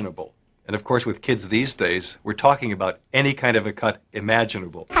imaginable. And of course, with kids these days, we're talking about any kind of a cut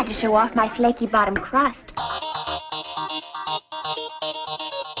imaginable. I had to show off my flaky bottom crust.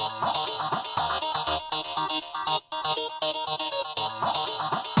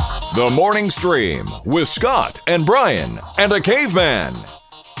 The Morning Stream with Scott and Brian and a caveman.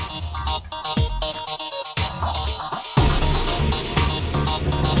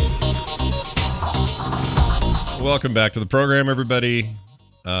 Welcome back to the program, everybody.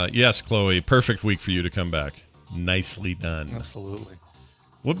 Yes, Chloe, perfect week for you to come back. Nicely done. Absolutely.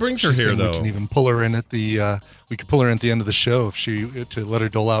 What brings her here, though? We can even pull her in at the. We could pull her in at the end of the show if to let her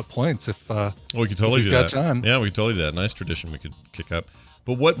dole out points. If we could totally do that. Time. Yeah, we could totally do that. Nice tradition we could kick up.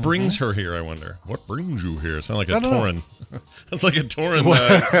 But what brings her here? I wonder. What brings you here? Sound like a Tauren. That's like a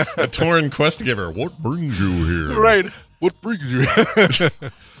Tauren quest giver. What brings you here? Right. What brings you here?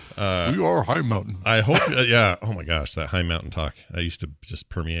 We are High Mountain. I hope. Yeah. Oh my gosh, that High Mountain talk. I used to just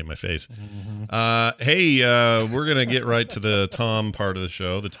permeate my face. Hey, we're gonna get right to the Tom part of the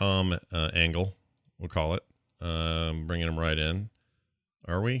show, the Tom angle, we'll call it. Bringing him right in.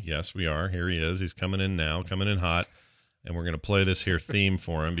 Are we? Yes, we are. Here he is. He's coming in now, coming in hot. And we're going to play this here theme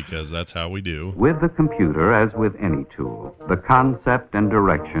for him because that's how we do. With the computer, as with any tool, the concept and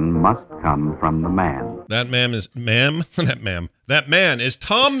direction must come from the man. That man is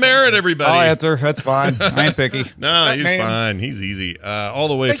Tom Merritt, everybody. I'll answer. That's fine. I ain't picky. No, he's fine. He's easy. All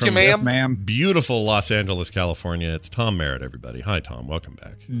the way from beautiful Los Angeles, California. It's Tom Merritt, everybody. Hi, Tom. Welcome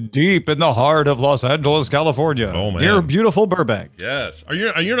back. Deep in the heart of Los Angeles, California. Oh, man. Near beautiful Burbank. Yes. Are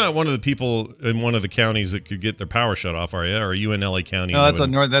you not one of the people in one of the counties that could get their power shut off, are you? Or are you in LA County? No,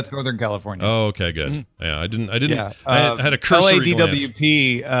 that's Northern California. Oh, okay, good. Mm-hmm. Yeah, I didn't. Yeah. I had a cursory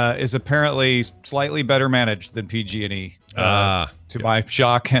LADWP is apparently slightly better managed than PG&E. To my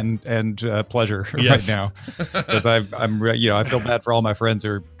shock and pleasure right now, because I feel bad for all my friends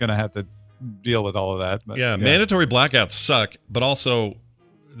who are gonna have to deal with all of that. But, yeah, mandatory blackouts suck, but also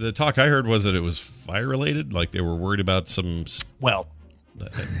the talk I heard was that it was fire related. Like they were worried about something like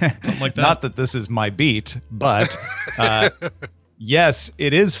that. Not that this is my beat, but yes,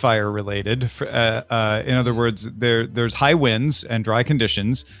 it is fire related. In other words, there's high winds and dry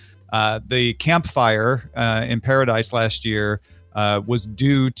conditions. The campfire in Paradise last year was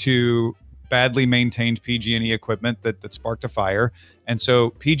due to badly maintained PG&E equipment that sparked a fire. And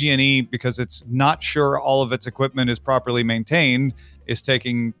so PG&E, because it's not sure all of its equipment is properly maintained, is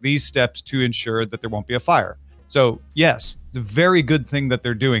taking these steps to ensure that there won't be a fire. So yes, it's a very good thing that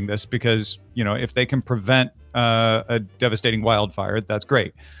they're doing this because, if they can prevent a devastating wildfire, that's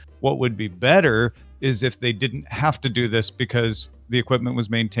great. What would be better is if they didn't have to do this because the equipment was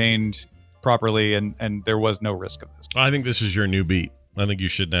maintained properly and there was no risk of this. I think this is your new beat. I think you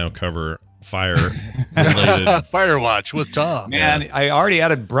should now cover fire related. Fire Watch with Tom. Man, I already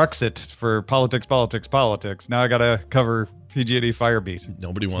added Brexit for politics. Now I got to cover PG&E fire beat.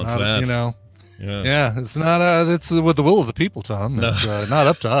 Nobody wants that. Yeah, it's not. It's with the will of the people, Tom. It's not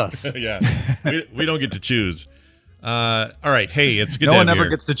up to us. Yeah, we don't get to choose. All right, hey, it's good. No one ever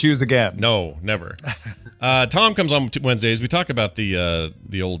gets to choose again. No, never. Tom comes on Wednesdays. We talk about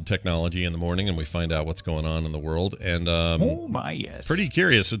the old technology in the morning, and we find out what's going on in the world. And oh my, yes, pretty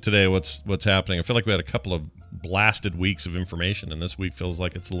curious today what's happening. I feel like we had a couple of blasted weeks of information, and this week feels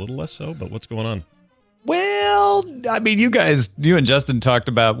like it's a little less so. But what's going on? Well, I mean, you and Justin talked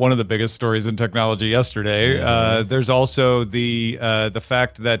about one of the biggest stories in technology yesterday. There's also the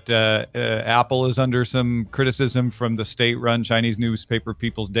fact that Apple is under some criticism from the state-run Chinese newspaper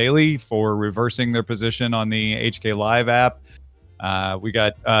People's Daily for reversing their position on the HK Live app. We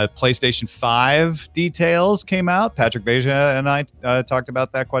got PlayStation 5 details came out. Patrick Beja and I talked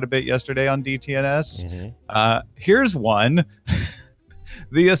about that quite a bit yesterday on DTNS. Here's one.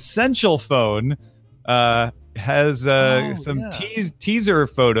 The Essential phone has some teaser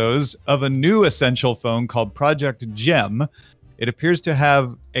photos of a new Essential phone called Project Gem. It appears to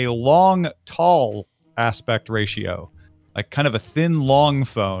have a long, tall aspect ratio, like kind of a thin, long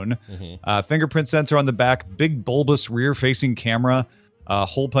phone. Fingerprint sensor on the back, big bulbous rear-facing camera,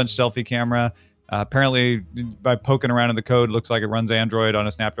 hole punch selfie camera. Apparently, by poking around in the code, looks like it runs Android on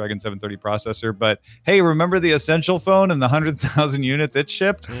a Snapdragon 730 processor. But hey, remember the Essential phone and the 100,000 units it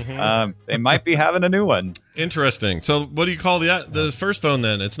shipped? They might be having a new one. Interesting. So, what do you call the first phone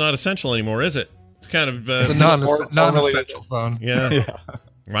then? It's not Essential anymore, is it? It's kind of the non-essential phone. Yeah.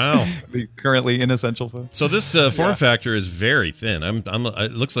 Wow. The currently inessential phone. So this form factor is very thin.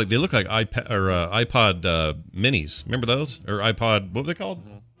 It looks like they look like iPod minis. Remember those? Or iPod? What were they called?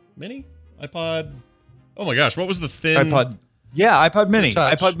 Mini? iPod. Oh my gosh! What was the thin iPod? Yeah, iPod Mini.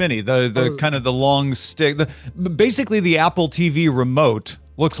 iPod Mini. The kind of the long stick. Basically, the Apple TV remote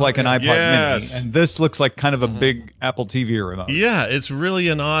looks like an iPod Mini, and this looks like kind of a big Apple TV remote. Yeah, it's really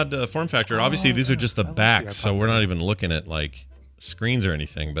an odd form factor. Obviously, these are just the backs, so we're not even looking at like screens or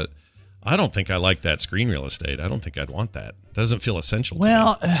anything. But I don't think I like that screen real estate. I don't think I'd want that. It doesn't feel essential to me.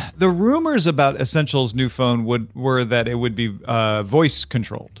 The rumors about Essential's new phone were that it would be voice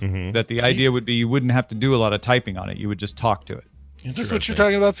controlled. That the idea would be you wouldn't have to do a lot of typing on it. You would just talk to it. Is this what you're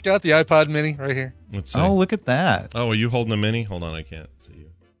talking about, Scott? The iPod Mini right here? Let's see. Oh, look at that. Oh, are you holding a Mini? Hold on, I can't see you.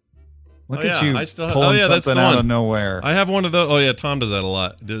 Look at you pulling something out of nowhere. I have one of those. Oh, yeah, Tom does that a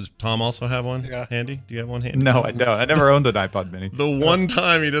lot. Does Tom also have one handy? Do you have one handy? No, I don't. I never owned an iPod Mini. The one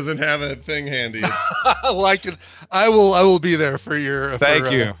time he doesn't have a thing handy. I will be there for your.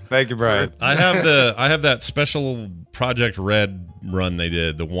 Thank you, Brian. I have that special Project Red run they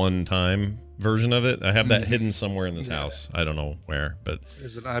did, the one time version of it. I have that hidden somewhere in this house. I don't know where, but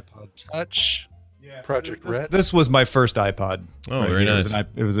there's an iPod Touch. Project Red. This was my first iPod. Oh, very nice.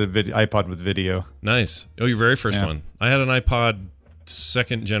 It was an iPod with video. Nice. Oh, your very first one. I had an iPod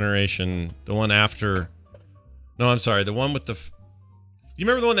second generation, the one after. No, I'm sorry, the one with the. You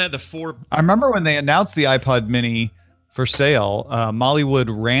remember the one that had the four? I remember when they announced the iPod Mini for sale. Molly Wood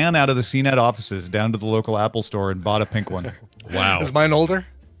ran out of the CNET offices down to the local Apple store and bought a pink one. Wow. Is mine older?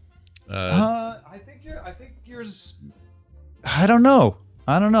 I think yours. I don't know.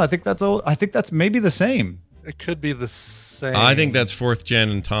 I think that's old. I think that's maybe the same. It could be the same. I think that's 4th gen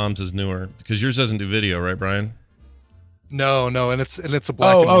and Tom's is newer because yours doesn't do video, right, Brian? No, and it's a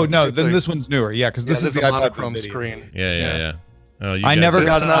black. No, then this one's newer. Yeah, because this is the iPod Chrome screen. Yeah. Oh, I never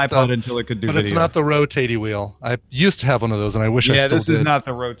got an iPod until it could do video. But it's not the rotating wheel. I used to have one of those, and I wish I still did. Yeah, this is not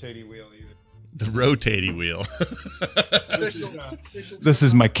the rotating wheel either. The rotating wheel. This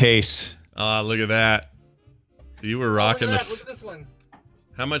is my case. Look at that. You were rocking look at this one.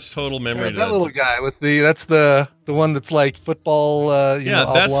 How much total memory? That little guy with that's the one that's like football.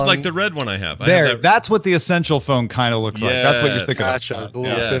 That's like the red one I have. That's what the Essential phone kind of looks like. That's what you're thinking of.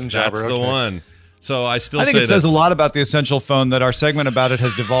 Yes, that's the one. So I think it says a lot about the Essential phone that our segment about it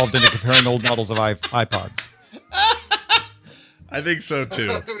has devolved into comparing old models of iPods. I think so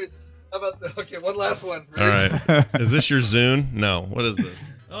too. Okay, one last one. All right. Is this your Zune? No. What is this?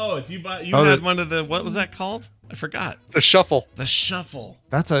 Oh, it's you had one of the, what was that called? I forgot. The Shuffle. The Shuffle.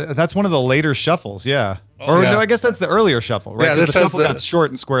 That's one of the later shuffles, yeah. No, I guess that's the earlier shuffle, right? Yeah, the Shuffle got short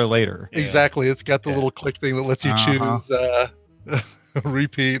and square later. Exactly. It's got the little click thing that lets you choose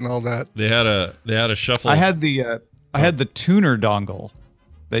repeat and all that. They had a Shuffle. I had the tuner dongle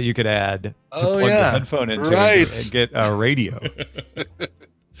that you could add to plug the headphone into and get a radio.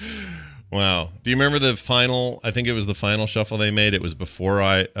 Wow. Do you remember the final? I think it was the final Shuffle they made. It was before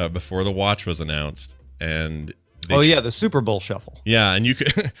the watch was announced, and the Super Bowl Shuffle. Yeah, and you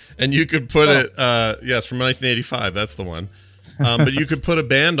could put it. Yes, from 1985. That's the one. But you could put a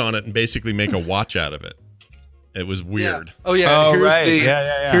band on it and basically make a watch out of it. It was weird. Yeah. Oh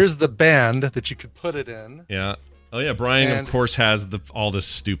yeah. Here's the band that you could put it in. Yeah. Oh yeah. Brian, of course, has all this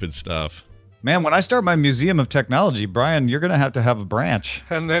stupid stuff. Man, when I start my museum of technology, Brian, you're going to have a branch.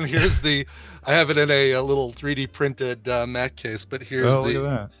 And then here's I have it in a little 3D printed Mac case, but here's look at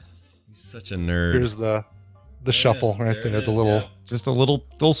that. You're such a nerd. Here's the Shuffle right there. The little, just a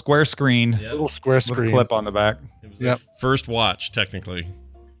little square screen. Yep. Little square screen. With a clip on the back. It was the first watch, technically,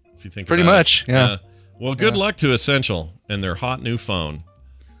 if you think pretty much, yeah. Well, good luck to Essential and their hot new phone.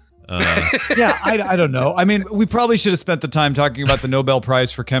 Yeah, I don't know. I mean, we probably should have spent the time talking about the Nobel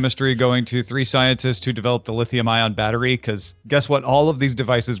Prize for Chemistry going to 3 scientists who developed the lithium-ion battery, because guess what? All of these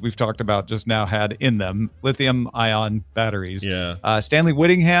devices we've talked about just now had in them lithium-ion batteries. Yeah. Stanley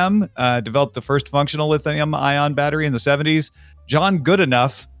Whittingham developed the first functional lithium-ion battery in the 70s. John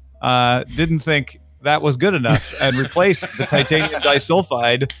Goodenough didn't think that was good enough and replaced the titanium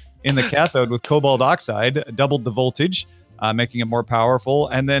disulfide in the cathode with cobalt oxide, doubled the voltage, making it more powerful.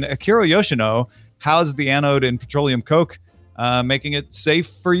 And then Akira Yoshino housed the anode in petroleum coke, making it safe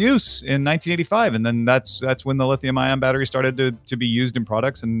for use in 1985. And then that's when the lithium-ion battery started to be used in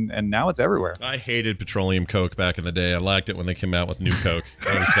products, and now it's everywhere. I hated petroleum coke back in the day. I liked it when they came out with new coke.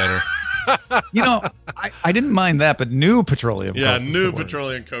 That was better. You know, I didn't mind that, but new petroleum coke. Yeah, new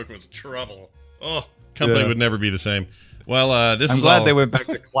petroleum coke was trouble. Oh, company would never be the same. Well, I'm glad they went back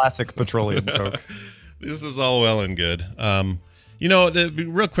to classic petroleum coke. This is all well and good. You know,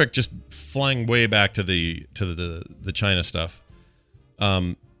 real quick, just flying way back to the China stuff.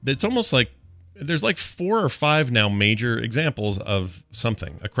 It's almost like there's like 4 or 5 now major examples of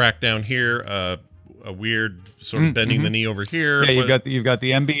something. A crackdown here, a weird sort of bending the knee over here. Yeah, you've got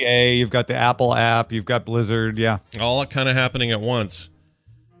the NBA, you've got the Apple app, you've got Blizzard. Yeah, all kind of happening at once.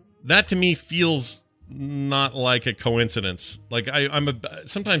 That to me feels not like a coincidence. Like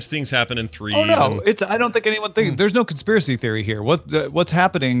sometimes things happen in threes. Oh no, I don't think anyone thinks there's no conspiracy theory here. What's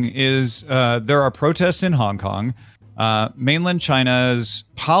happening is there are protests in Hong Kong. Mainland China's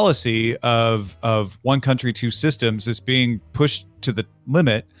policy of one country, 2 systems is being pushed to the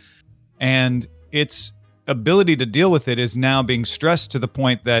limit, and its ability to deal with it is now being stressed to the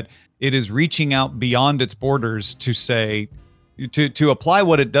point that it is reaching out beyond its borders to say, to apply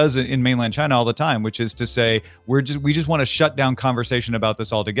what it does in mainland China all the time, which is to say we just want to shut down conversation about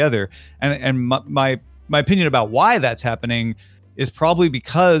this altogether. And my opinion about why that's happening is probably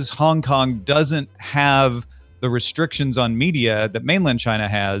because Hong Kong doesn't have the restrictions on media that mainland China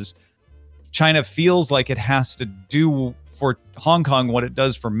has. China feels like it has to do for Hong Kong what it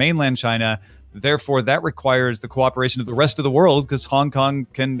does for mainland China. Therefore, that requires the cooperation of the rest of the world, because Hong Kong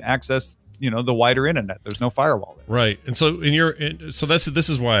can access the wider internet. There's no firewall there. Right. And so this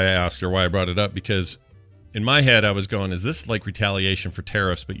is why I asked, or why I brought it up, because in my head I was going, is this like retaliation for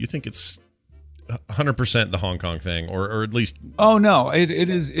tariffs? But you think it's 100% the Hong Kong thing, or at least... Oh no, it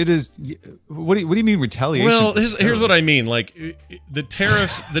is. What do you mean retaliation? Well, here's what I mean. Like the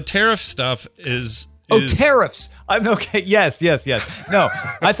tariff stuff is... Oh, tariffs. I'm okay. Yes. No,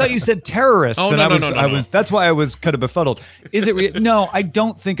 I thought you said terrorists. Oh, no. That's why I was kind of befuddled. Is it? No, I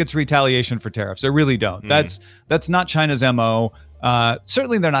don't think it's retaliation for tariffs. I really don't. That's not China's MO.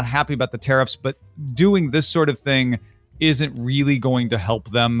 Certainly they're not happy about the tariffs, but doing this sort of thing isn't really going to help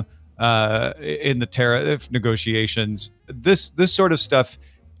them in the tariff negotiations. This sort of stuff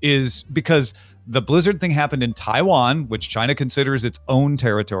is because the Blizzard thing happened in Taiwan, which China considers its own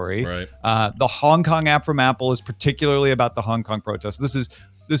territory. Right. The Hong Kong app from Apple is particularly about the Hong Kong protests. This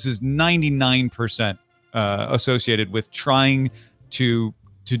is 99% associated with trying to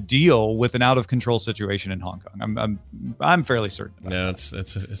deal with an out of control situation in Hong Kong. I'm fairly certain. Yeah, it's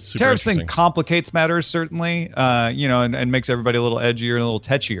super tariffs interesting. thing complicates matters certainly, and makes everybody a little edgier and a little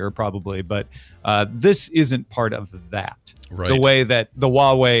tetchier probably, but this isn't part of that. Right. The way that the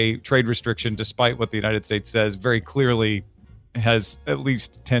Huawei trade restriction, despite what the United States says, very clearly has at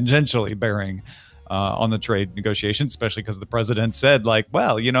least tangentially bearing on the trade negotiations, especially because the president said, like,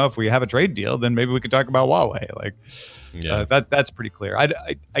 well, if we have a trade deal, then maybe we could talk about Huawei. Like, yeah, that's pretty clear.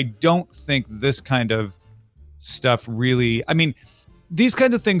 I don't think this kind of stuff really. I mean, these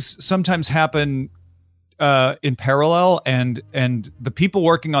kinds of things sometimes happen in parallel, and the people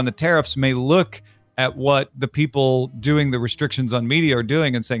working on the tariffs may look at what the people doing the restrictions on media are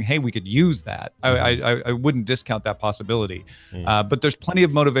doing and saying, hey, we could use that. I wouldn't discount that possibility. But there's plenty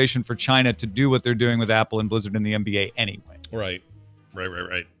of motivation for China to do what they're doing with Apple and Blizzard and the NBA anyway. Right.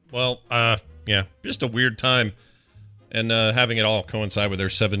 Well, yeah, just a weird time. And having it all coincide with their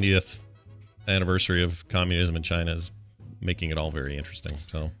 70th anniversary of communism in China is making it all very interesting.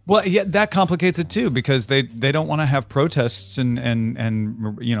 So, well, yeah, that complicates it too, because they don't want to have protests and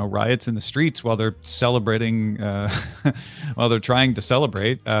riots in the streets while they're celebrating, while they're trying to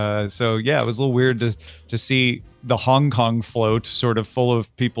celebrate. So yeah, it was a little weird to see the Hong Kong float sort of full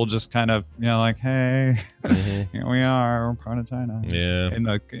of people just kind of like, hey, here we are, we're part of China. Yeah.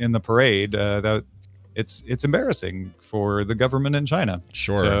 In the parade, that it's embarrassing for the government in China.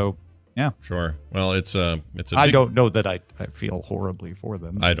 Sure. So. Yeah, sure. Well, it's a I don't know that I feel horribly for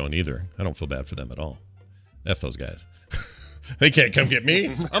them. I don't either. I don't feel bad for them at all. F those guys. They can't come get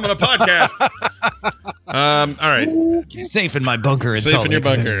me. I'm on a podcast. All right. Safe in my bunker. Safe in your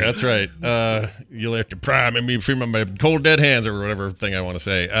bunker. That's right. You'll have to pry me from my cold dead hands or whatever thing I want to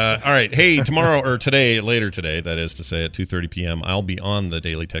say. All right. Hey, tomorrow or later today, that is to say at 2:30 p.m., I'll be on the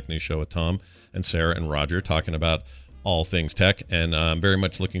Daily Tech News Show with Tom and Sarah and Roger talking about all things tech, and I'm very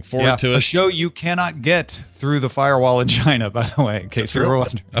much looking forward to it. A show you cannot get through the firewall in China, by the way, in case you were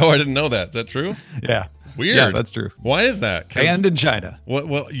wondering. Oh, I didn't know that. Is that true? Yeah. Weird. Yeah, that's true. Why is that? And in China. What?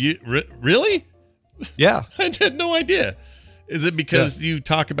 Well, you really? Yeah. I had no idea. Is it because you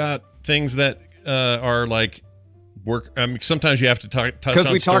talk about things that are like work? Sometimes you have to touch on stories.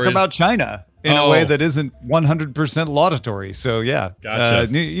 Because we talk about China in a way that isn't 100% laudatory. So, yeah.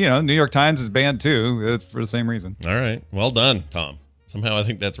 Gotcha. New York Times is banned, too, for the same reason. All right. Well done, Tom. Somehow I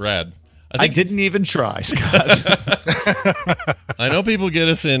think that's rad. I didn't even try, Scott. I know people get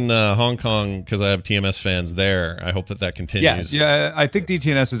us in Hong Kong because I have TMS fans there. I hope that continues. Yeah, I think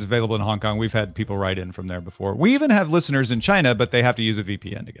DTNS is available in Hong Kong. We've had people write in from there before. We even have listeners in China, but they have to use a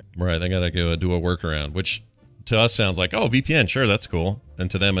VPN to get. Right. They got to go do a workaround, which to us sounds like, oh, VPN, sure, that's cool. And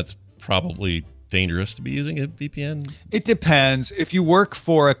to them, it's probably dangerous to be using a VPN. It depends. If you work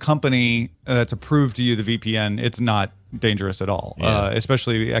for a company that's approved to use the VPN, it's not dangerous at all.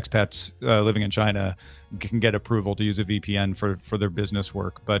 Especially expats living in China can get approval to use a VPN for their business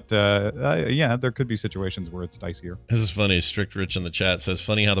work. But there could be situations where it's dicier. This is funny. Strict Rich in the chat says,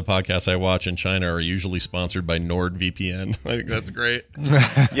 funny how the podcasts I watch in China are usually sponsored by NordVPN. I think that's great.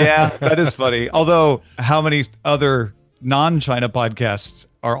 Yeah, that is funny. Although, how many other non-China podcasts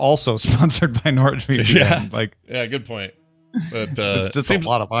are also sponsored by NordVPN? Yeah, good point. But it's just a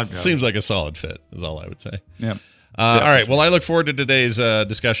lot of podcasts. Seems like a solid fit is all I would say. Yeah. All right. Well, I look forward to today's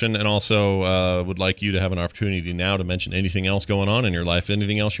discussion, and also would like you to have an opportunity now to mention anything else going on in your life.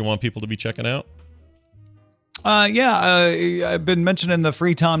 Anything else you want people to be checking out? I've been mentioning the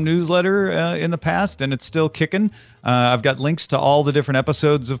Free Tom newsletter in the past, and it's still kicking. I've got links to all the different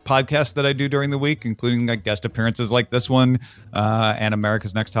episodes of podcasts that I do during the week, including like guest appearances like this one, and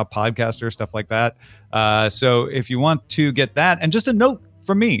America's Next Top Podcaster, stuff like that. So if you want to get that, and just a note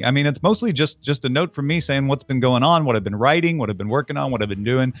from me, I mean, it's mostly just a note from me saying what's been going on, what I've been writing, what I've been working on, what I've been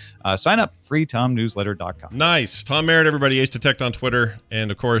doing. Sign up, freetomnewsletter.com. Nice. Tom Merritt, everybody, Ace Detect on Twitter. And,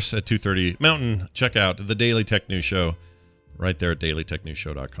 of course, at 2:30 Mountain, check out the Daily Tech News Show right there at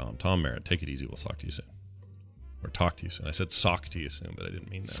dailytechnewsshow.com. Tom Merritt, take it easy. We'll talk to you soon. Or talk to you soon. I said sock to you soon, but I didn't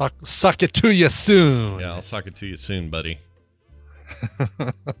mean that. Suck it to you soon. Yeah, I'll sock it to you soon, buddy.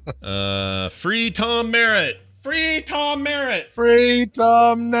 Free Tom Merritt. Free Tom Merritt. Free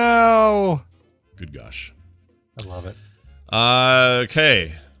Tom now. Good gosh. I love it.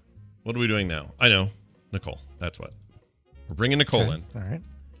 Okay. What are we doing now? I know. Nicole. That's what. We're bringing Nicole in. All right.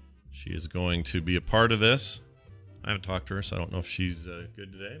 She is going to be a part of this. I haven't talked to her, so I don't know if she's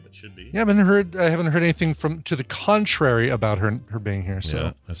good today, but should be. Yeah, I haven't heard anything to the contrary about her being here. So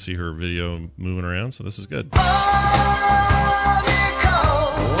yeah, I see her video moving around, so this is good.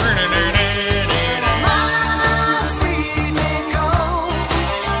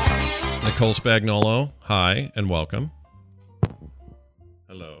 Nicole Spagnuolo, hi and welcome.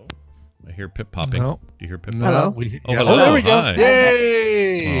 Hello. I hear pip popping. No. Do you hear pip Hello? popping? Hello. Oh, there we go. Hi.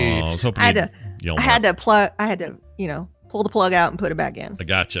 Yay! Oh, I was hoping I had to pull the plug out and put it back in. I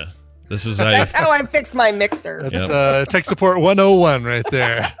gotcha. This is That's how I fix my mixer. That's tech support 101 right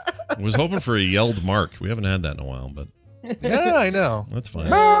there. I was hoping for a yelled Mark. We haven't had that in a while, but yeah, I know. That's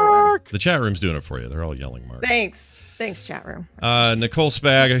fine. Mark! The chat room's doing it for you. They're all yelling Mark. Thanks, chat room. Nicole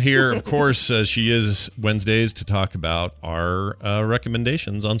Spag here, of course, as she is Wednesdays to talk about our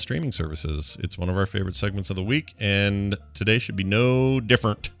recommendations on streaming services. It's one of our favorite segments of the week, and today should be no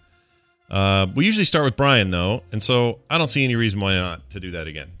different. We usually start with Brian, though, and so I don't see any reason why not to do that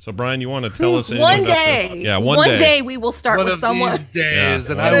again. So, Brian, you want to tell us anything one about day? This? Yeah, one day we will start with someone. These days,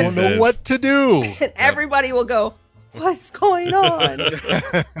 and I don't know what to do. And everybody will go, what's going on?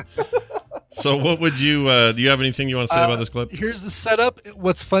 So what would you do you have anything you want to say about this clip? Here's the setup.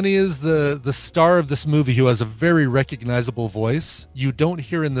 What's funny is the star of this movie, who has a very recognizable voice, you don't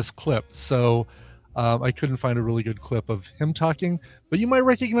hear in this clip. So I couldn't find a really good clip of him talking, but you might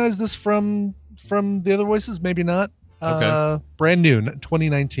recognize this from the other voices, maybe not. Okay. Brand new,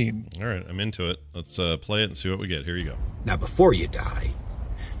 2019. All right, I'm into it. Let's play it and see what we get. Here you go. Now, before you die,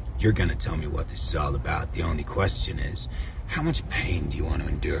 you're gonna tell me what this is all about. The only question is, how much pain do you want to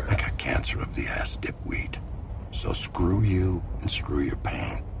endure? I got cancer of the ass, dipweed. So screw you and screw your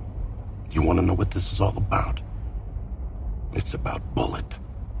pain. You want to know what this is all about? It's about Bullet.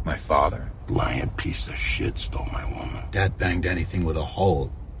 My father. Lying piece of shit stole my woman. Dad banged anything with a hole.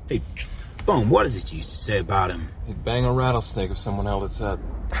 Hey, Bone, what is it you used to say about him? He'd bang a rattlesnake if someone held its head.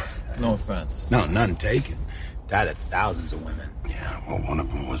 No offense. No, none taken. Died of thousands of women. Yeah, well, one of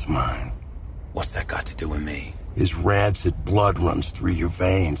them was mine. What's that got to do with me? His rancid blood runs through your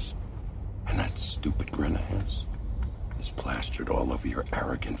veins. And that stupid grin of his is plastered all over your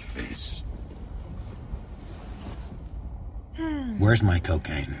arrogant face. Where's my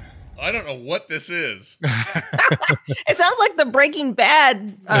cocaine? I don't know what this is. It sounds like the Breaking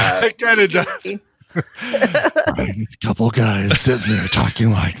Bad. It kind of does. A couple guys sitting there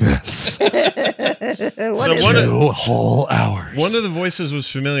talking like this. Whole hours. One of the voices was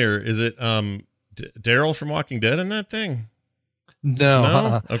familiar. Is it Daryl from Walking Dead in that thing?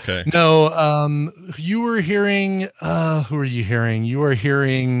 No. Okay. No. You were hearing. Who are you hearing? You are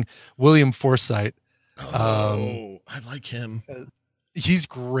hearing William Forsythe. I like him. He's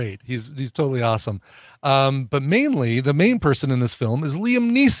great. He's totally awesome. But mainly, the main person in this film is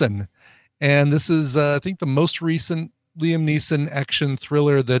Liam Neeson. And this is, I think, the most recent Liam Neeson action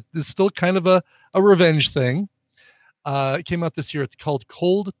thriller that is still kind of a revenge thing. It came out this year. It's called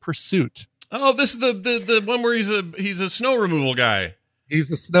Cold Pursuit. Oh, this is the one where he's a snow removal guy.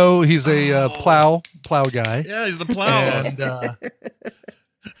 He's a plow guy. Yeah, he's the plow.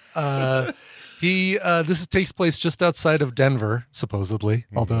 And this takes place just outside of Denver, supposedly,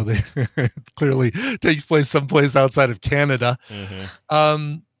 although it clearly takes place someplace outside of Canada.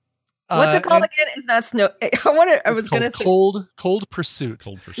 What's it called again? Is that snow? I was going to say Cold Pursuit.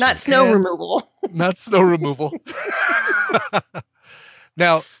 Cold Pursuit. Not snow removal. Not snow removal.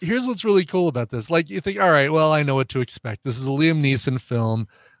 Now, here's what's really cool about this. Like, you think, all right, well, I know what to expect. This is a Liam Neeson film.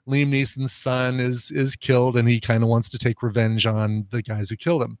 Liam Neeson's son is killed, and he kind of wants to take revenge on the guys who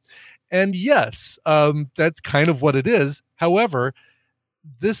killed him. And yes, that's kind of what it is. However,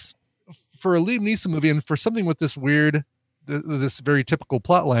 this, for a Liam Neeson movie, and for something with this weird, this very typical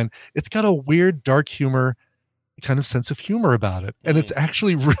plot line, it's got a weird dark humor kind of sense of humor about it, and it's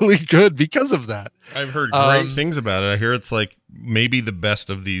actually really good because of that. I've heard great things about it. I hear it's like maybe the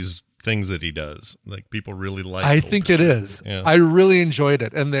best of these things that he does. Like, people really like. I think it is. Yeah. I really enjoyed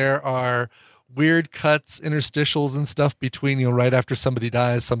it, and there are weird cuts, interstitials, and stuff between, right after somebody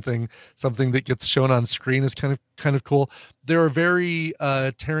dies, something that gets shown on screen is kind of cool. There are very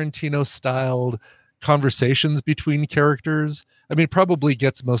Tarantino styled conversations between characters. I mean, probably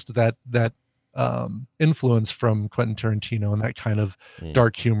gets most of that influence from Quentin Tarantino and that kind of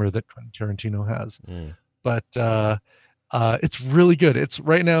dark humor that Quentin Tarantino has. But it's really good. It's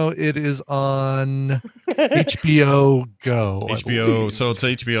right now. It is on HBO Go. HBO. So it's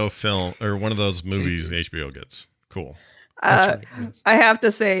HBO film or one of those movies HBO gets. Cool. Right. I have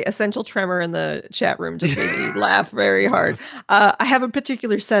to say, Essential Tremor in the chat room just made me laugh very hard. I have a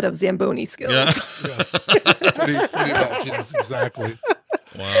particular set of Zamboni skills. Yeah. Yes. pretty much, yes, exactly.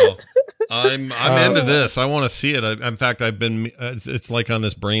 Wow. I'm into this. I want to see it. In fact, I've been. It's like on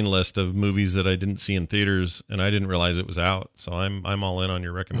this brain list of movies that I didn't see in theaters, and I didn't realize it was out. So I'm all in on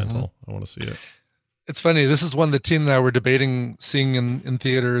your Reccomental. I want to see it. It's funny. This is one that Tina and I were debating seeing in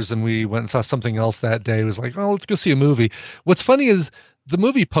theaters, and we went and saw something else that day. It was like, oh, let's go see a movie. What's funny is the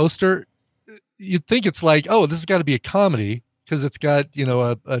movie poster. You'd think it's like, oh, this has got to be a comedy because it's got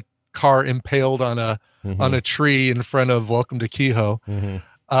a car impaled on a tree in front of Welcome to Kehoe.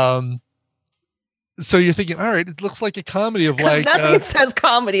 So you're thinking, all right, it looks like a comedy of like nothing says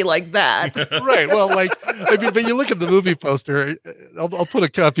comedy like that. Right. Well, like, I mean, but you look at the movie poster, I'll put a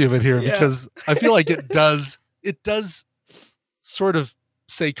copy of it here because I feel like it does sort of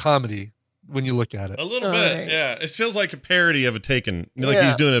say comedy when you look at it. A little bit. Yeah. It feels like a parody of a Taken. Like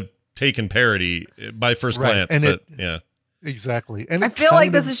he's doing a Taken parody by first glance, and but yeah. Exactly. And I feel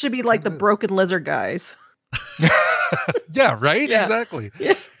like this should be like the Broken Lizard guys. Yeah, right? Yeah. Exactly.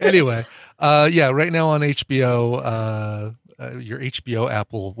 Yeah. Anyway, right now on HBO, your HBO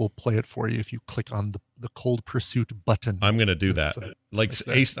app will play it for you if you click on the Cold Pursuit button. I'm going to do that.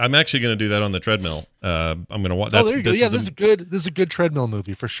 I'm actually going to do that on the treadmill. I'm going to watch. There you go. Yeah, this is a good treadmill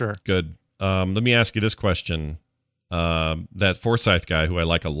movie for sure. Good. Let me ask you this question. That Forsyth guy who I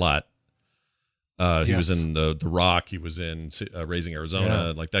like a lot. He was in the Rock. He was in Raising Arizona.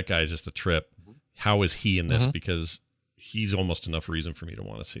 Yeah. Like, that guy is just a trip. How is he in this? Because he's almost enough reason for me to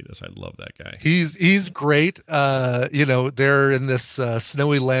want to see this. I love that guy. He's great. They're in this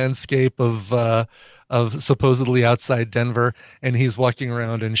snowy landscape of supposedly outside Denver, and he's walking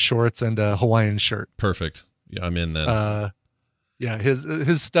around in shorts and a Hawaiian shirt. Perfect. Yeah, I'm in then.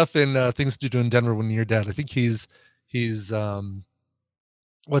 His stuff in Things to Do in Denver When You're Dead. I think he's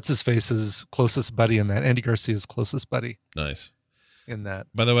what's his face's closest buddy in that. Andy Garcia's closest buddy. Nice. In that.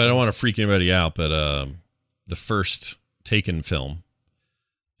 By the way, I don't want to freak anybody out, but the first Taken film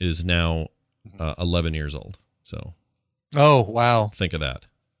is now 11 years old. So, oh wow, think of that.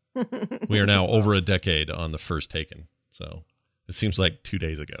 We are now over a decade on the first Taken. So it seems like 2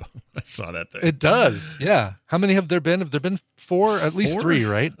 days ago I saw that thing. It does. Yeah. How many have there been? Have there been 4? At least 3,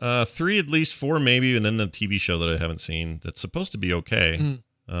 right? 3, at least 4, maybe. And then the TV show that I haven't seen that's supposed to be okay.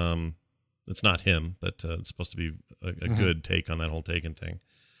 It's not him, but it's supposed to be a good take on that whole Taken thing.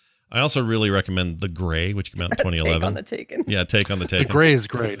 I also really recommend The Gray, which came out in 2011. Take on the Taken. Yeah, Take on the Taken. The Gray is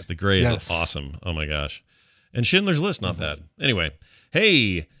great. The Gray is awesome. Oh my gosh. And Schindler's List, not bad. Anyway,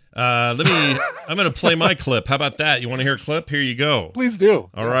 hey, I'm going to play my clip. How about that? You want to hear a clip? Here you go. Please do.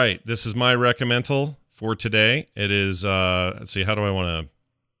 All right. This is my Reccomental for today. It is, let's see, how do I want to,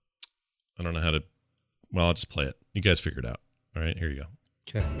 I don't know how to, well, I'll just play it. You guys figure it out. All right, here you go.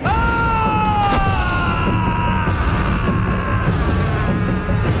 Okay.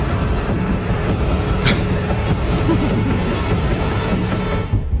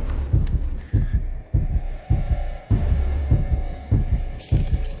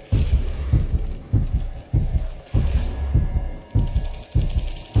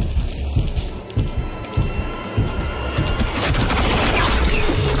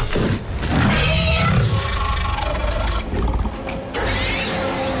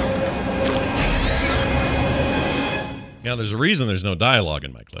 Now, there's a reason there's no dialogue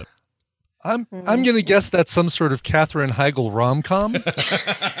in my clip. I'm going to guess that's some sort of Katherine Heigl rom-com.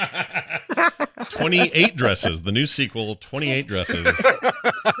 28 Dresses, the new sequel, 28 Dresses.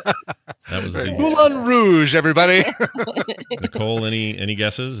 That was the Moulin Rouge, everybody. Nicole, any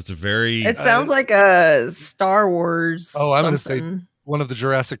guesses? It's a very... It sounds like a Star Wars. Oh, I'm going to say one of the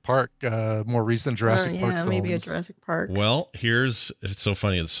Jurassic Park, more recent Jurassic Park films. Maybe a Jurassic Park. Well, it's so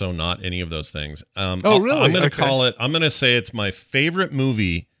funny. It's so not any of those things. Oh, really? I'm going to call it, I'm going to say it's my favorite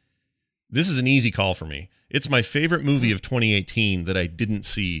movie. This is an easy call for me. It's my favorite movie of 2018 that I didn't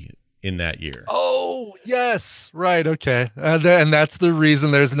see in that year. Oh, yes. Right. Okay. And that's the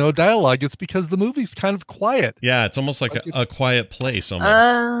reason there's no dialogue. It's because the movie's kind of quiet. Yeah. It's almost like a quiet place almost.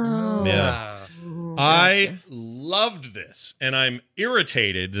 Oh. Yeah. I loved this, and I'm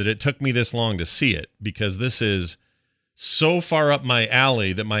irritated that it took me this long to see it, because this is so far up my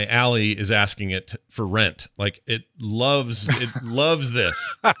alley that my alley is asking it for rent. Like it loves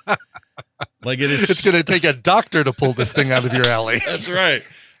this. Like it's going to take a doctor to pull this thing out of your alley. That's right.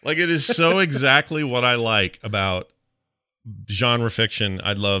 Like it is so exactly what I like about genre fiction.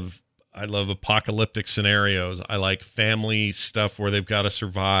 I love apocalyptic scenarios. I like family stuff where they've got to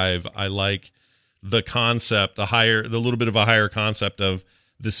survive. I like the concept, the little bit of a higher concept of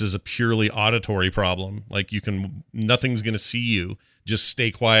this is a purely auditory problem. Like nothing's going to see you. Just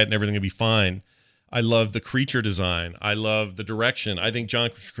stay quiet and everything will be fine. I love the creature design. I love the direction. I think John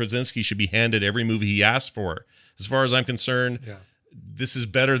Krasinski should be handed every movie he asked for. As far as I'm concerned, this is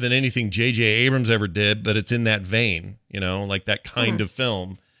better than anything J.J. Abrams ever did, but it's in that vein, like that kind of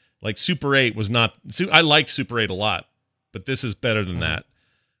film. Like Super 8 was not... I liked Super 8 a lot, but this is better than that.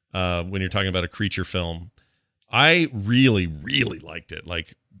 When you're talking about a creature film, I really, really liked it.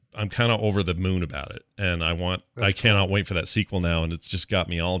 Like I'm kind of over the moon about it, and I cannot wait for that sequel now. And it's just got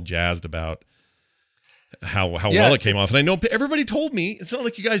me all jazzed about how well it came off. And I know everybody told me. It's not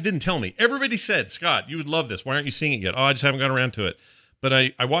like you guys didn't tell me. Everybody said, Scott, you would love this. Why aren't you seeing it yet? Oh, I just haven't got around to it. But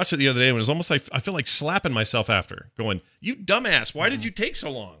I watched it the other day, and it was almost like I feel like slapping myself after, going, "You dumbass! Why did you take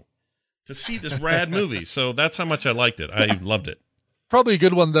so long to see this rad movie?" So that's how much I liked it. I loved it. Probably a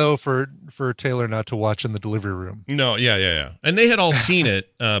good one, though, for Taylor not to watch in the delivery room. No, yeah. And they had all seen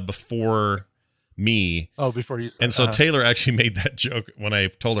it before me. Oh, before you saw it. And so Taylor actually made that joke when I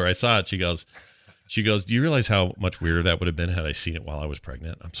told her I saw it. She goes, do you realize how much weirder that would have been had I seen it while I was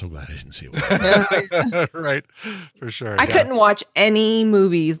pregnant? I'm so glad I didn't see it. Right, for sure. I couldn't watch any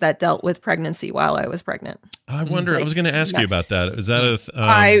movies that dealt with pregnancy while I was pregnant. I wonder, I was going to ask you about that. Is that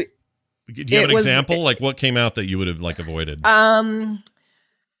a... do you have an example? Like what came out that you would have avoided?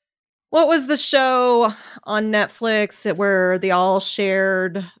 What was the show on Netflix where they all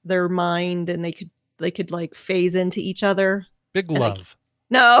shared their mind and they could like phase into each other? Big Love.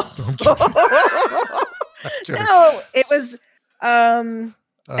 No. No, it was and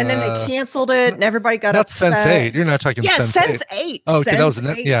then they canceled it and everybody got upset. Sense8. You're not talking Sense8. Sense8. Oh, okay, that was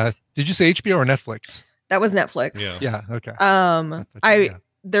Did you say HBO or Netflix? That was Netflix. Yeah, okay.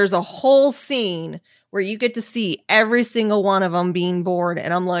 There's a whole scene where you get to see every single one of them being bored,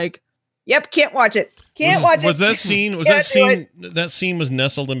 and I'm like, "Yep, can't watch it. Can't watch it." Was that scene? That scene was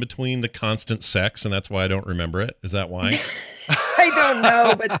nestled in between the constant sex, and that's why I don't remember it. Is that why? I don't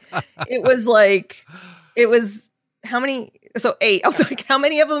know, but it was how many? So 8. I was like, how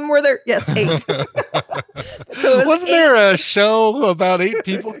many of them were there? Yes, 8. So wasn't 8. there a show about 8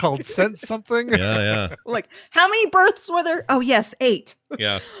 people called Sense Something? Yeah. Like, how many births were there? Oh, yes, 8.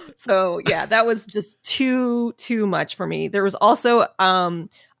 Yeah. So yeah, that was just too much for me. There was also I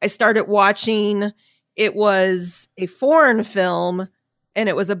started watching. It was a foreign film, and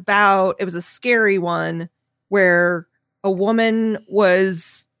it was a scary one where a woman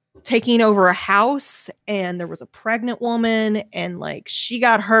was taking over a house, and there was a pregnant woman, and like she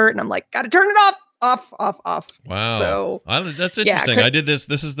got hurt, and I'm like, gotta turn it off. Wow. So that's interesting. I did this.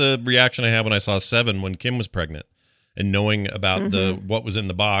 This is the reaction I had when I saw Seven when Kim was pregnant, and knowing about what was in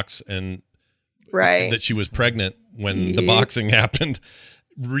the box and that she was pregnant when the boxing happened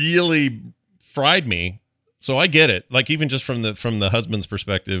really fried me. So I get it. Like even just from the husband's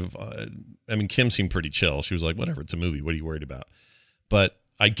perspective, I mean, Kim seemed pretty chill. She was like, whatever, it's a movie. What are you worried about? But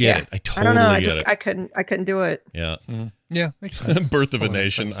I get it. I totally get it. I couldn't do it. Yeah. Yeah, makes sense. Birth of a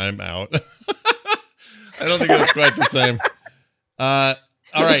Nation. I'm out. I don't think that's quite the same. All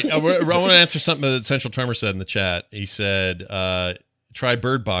right. I want to answer something that Central Tremor said in the chat. He said, try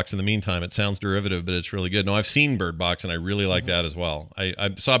Bird Box in the meantime. It sounds derivative, but it's really good. No, I've seen Bird Box, and I really like that as well.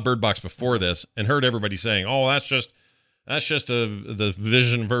 I saw Bird Box before this and heard everybody saying, oh, that's just the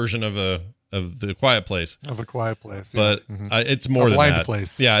vision version of the Quiet Place. Of A Quiet Place. Yeah. But it's more than Blind that.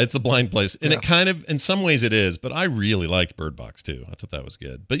 Place. Yeah, it's the Blind Place. And it kind of, in some ways it is, but I really liked Bird Box too. I thought that was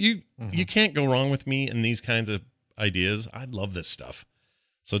good. But you can't go wrong with me in these kinds of ideas. I love this stuff.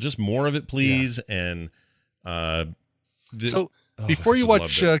 So just more of it, please. Yeah. And before you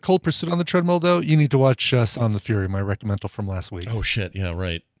watch Cold Pursuit on the treadmill, though, you need to watch Sound the Fury, my recommendal from last week. Oh, shit. Yeah,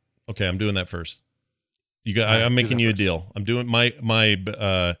 right. Okay, I'm doing that first. I'm making you a deal. I'm doing my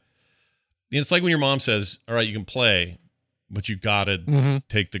it's like when your mom says, all right, you can play, but you got to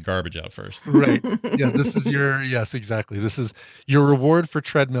take the garbage out first. Right. Yeah, this is yes, exactly. This is your reward for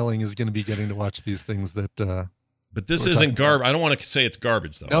treadmilling is going to be getting to watch these things that but this isn't garbage. I don't want to say it's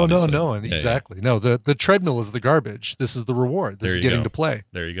garbage, though. No, exactly. Yeah. No, the treadmill is the garbage. This is the reward. This is getting to play.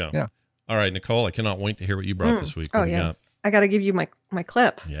 There you go. Yeah. All right, Nicole, I cannot wait to hear what you brought this week. Oh, yeah. I got to give you my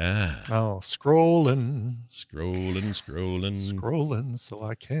clip. Yeah. Oh, scrolling, so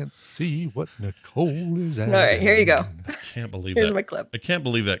I can't see what Nicole is at. All right, here you go. I can't believe Here's my clip. I can't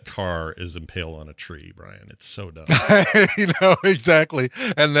believe that car is impaled on a tree, Brian. It's so dumb. Exactly.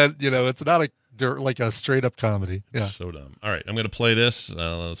 And then, it's not like a straight up comedy. It's so dumb. All right, I'm going to play this.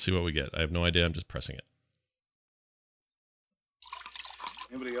 Let's see what we get. I have no idea. I'm just pressing it.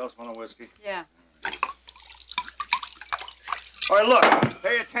 Anybody else want a whiskey? Yeah. All right, look,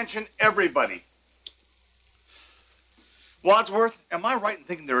 pay attention, everybody. Wadsworth, am I right in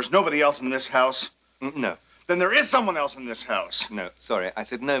thinking there is nobody else in this house? No. Then there is someone else in this house. No, sorry, I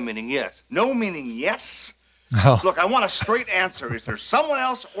said no meaning yes. No meaning yes? Oh. Look, I want a straight answer. Is there someone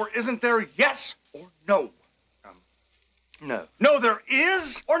else or isn't there? Yes or no? No. No, there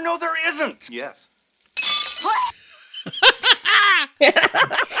is or no, there isn't? Yes.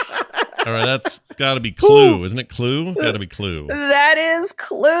 All right, that's got to be Clue, isn't it? Clue? Got to be Clue. That is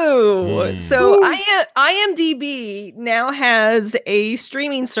Clue. So IMDb now has a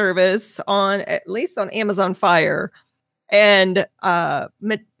streaming service at least on Amazon Fire, and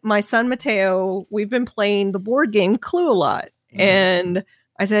my son Mateo, we've been playing the board game Clue a lot, and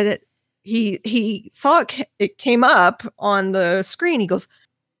I said he saw it came up on the screen. He goes,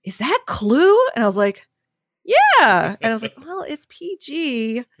 "Is that Clue?" And I was like, yeah. And I was like, well, it's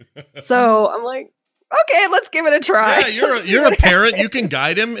PG. So I'm like, okay, let's give it a try. Yeah, you're a parent. You can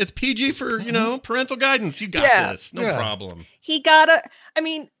guide him. It's PG for, parental guidance. You got this. No problem.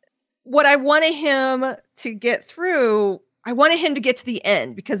 What I wanted him to get through, I wanted him to get to the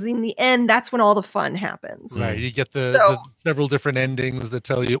end, because in the end, that's when all the fun happens. Right. You get the several different endings that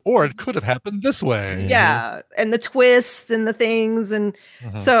tell you, or it could have happened this way. Yeah. And the twists and the things. And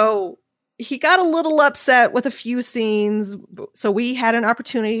so he got a little upset with a few scenes, so we had an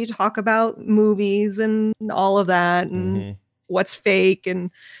opportunity to talk about movies and all of that, and what's fake, and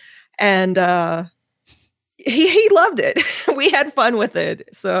he loved it. We had fun with it,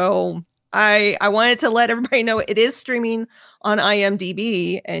 so I wanted to let everybody know it is streaming on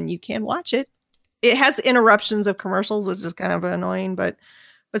IMDb, and you can watch it. It has interruptions of commercials, which is kind of annoying, but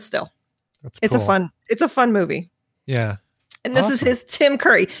still, it's cool. It's a fun movie. Yeah. And this is his Tim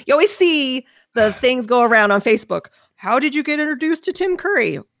Curry. You always see the things go around on Facebook. How did you get introduced to Tim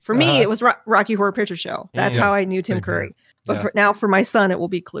Curry? For me, it was Rocky Horror Picture Show. That's how I knew Tim Curry. But for my son, it will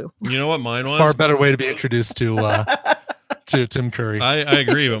be Clue. You know what mine was? Far better way to be introduced to to Tim Curry. I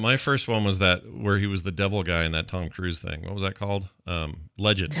agree, but my first one was that where he was the devil guy in that Tom Cruise thing. What was that called?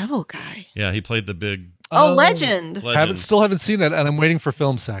 Legend. Devil guy. Yeah, he played the big. Legend. Still haven't seen it, and I'm waiting for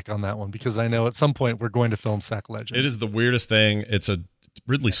Film Sack on that one because I know at some point we're going to Film Sack Legend. It is the weirdest thing. It's a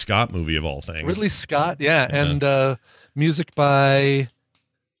Ridley Scott movie of all things. Ridley Scott, yeah. And music by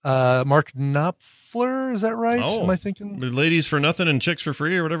Mark Knopfler. Is that right? Oh, am I thinking? Ladies for Nothing and Chicks for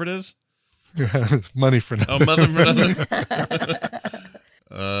Free or whatever it is. Money for Nothing. Oh, Mother for Nothing.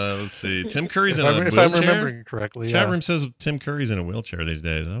 Let's see. Tim Curry's in a wheelchair. If I'm remembering correctly. Chat room says Tim Curry's in a wheelchair these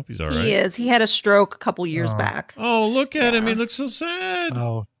days. I hope he's all right. He is. He had a stroke a couple years back. Oh, look at him. He looks so sad.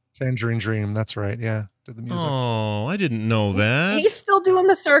 Oh, Tangerine Dream. That's right. Yeah. Did the music. Oh, I didn't know that. He's still doing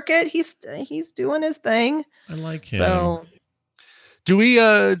the circuit. He's doing his thing. I like him. So, do we,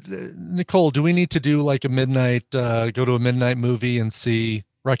 Nicole, do we need to do like a midnight, go to a midnight movie and see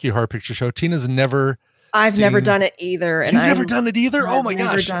Rocky Horror Picture Show? Tina's never. I've never done it either. And You've never done it either? Oh my gosh.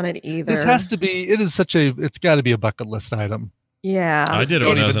 I've never done it either. This has to be, it's got to be a bucket list item. Yeah. I did it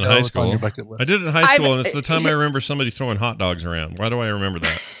when I was in high school. I did it in high school, and it's the time I remember somebody throwing hot dogs around. Why do I remember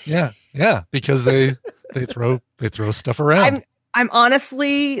that? Yeah, because they throw stuff around. I'm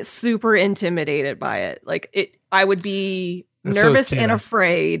honestly super intimidated by it. Like I would be nervous and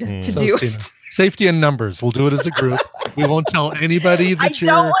afraid to do it. Safety in numbers. We'll do it as a group. We won't tell anybody that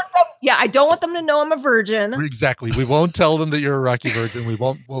I don't want them to know I'm a virgin. Exactly. We won't tell them that you're a Rocky virgin.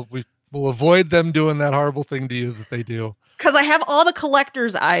 We'll avoid them doing that horrible thing to you that they do. Because I have all the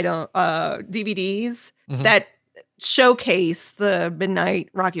collector's item DVDs that showcase the midnight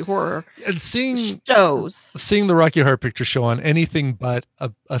Rocky Horror and seeing the Rocky Horror Picture Show on anything but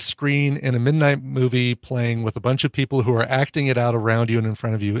a screen in a midnight movie playing with a bunch of people who are acting it out around you and in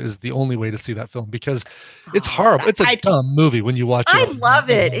front of you is the only way to see that film, because it's horrible. It's a dumb movie when you watch it. I love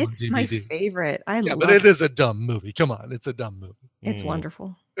it. It's DVD. My favorite. But it is a dumb movie. Come on, it's a dumb movie. It's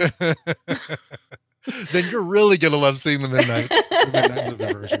wonderful. Then you're really gonna love seeing the midnight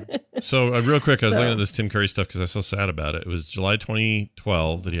movie version. So real quick, I was looking at this Tim Curry stuff because I was so sad about it. It was July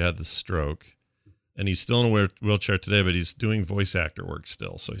 2012 that he had the stroke, and he's still in a wheelchair today, but he's doing voice actor work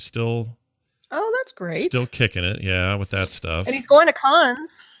still. So he's still that's great. Still kicking it, yeah, with that stuff. And he's going to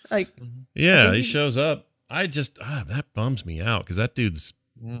cons. He shows up. I just that bums me out because that dude's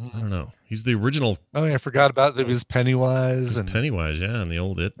I don't know. He's the original. Oh, yeah, I forgot about that. He was Pennywise. Pennywise, yeah, on the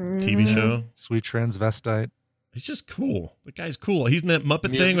old TV show. Sweet Transvestite. He's just cool. The guy's cool. He's in that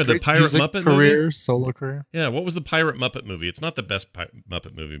Muppet thing with the Pirate Muppet movie. Solo career. Yeah, what was the Pirate Muppet movie? It's not the best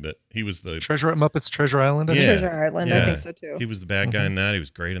Muppet movie, but he was the Treasure at Muppet's Treasure Island. Treasure Island, I think so too. He was the bad guy in that. He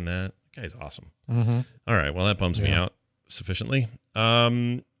was great in that. That guy's awesome. Mm-hmm. All right, well that bums me out sufficiently.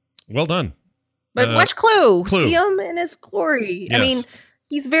 Well done. But watch Clue. See him in his glory. Yes. I mean,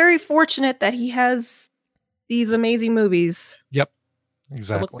 he's very fortunate that he has these amazing movies. Yep.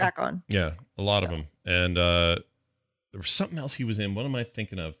 Exactly. To look back on. Yeah, a lot of them. And there was something else he was in. What am I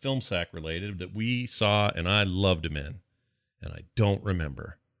thinking of? Film Sack related that we saw and I loved him in. And I don't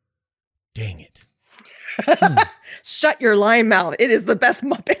remember. Dang it. Shut your lying mouth. It is the best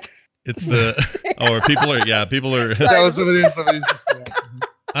Muppet. It's the people are that was what it is.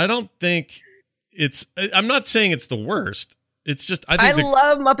 I don't think I'm not saying it's the worst. It's just I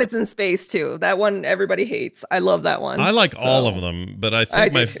love Muppets in Space too. That one everybody hates. I love that one. I like all of them, but I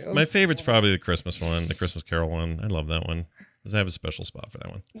think my favorite's probably the Christmas one, the Christmas Carol one. I love that one. I have a special spot for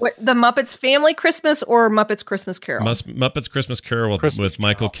that one. What, the Muppets Family Christmas or Muppets Christmas Carol? Muppets Christmas Carol with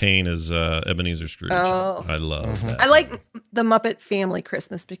Michael Caine as Ebenezer Scrooge. Oh. I love that. I like the Muppet Family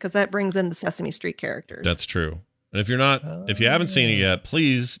Christmas because that brings in the Sesame Street characters. That's true. And if you haven't seen it yet,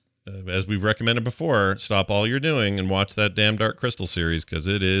 please, as we've recommended before, stop all you're doing and watch that damn Dark Crystal series because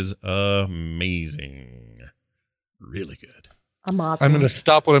it is amazing. Really good. I'm awesome. I'm going to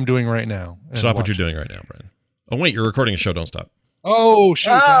stop what I'm doing right now. Stop what you're doing right now, Brian. Oh, wait, you're recording a show. Don't stop. Oh,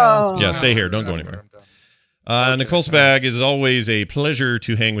 shoot. Yeah, stay here. Don't go anywhere. Nicole Spag, is always a pleasure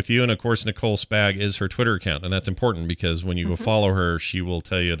to hang with you. And, of course, Nicole Spag is her Twitter account. And that's important because when you go follow her, she will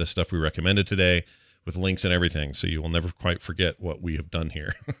tell you the stuff we recommended today with links and everything. So you will never quite forget what we have done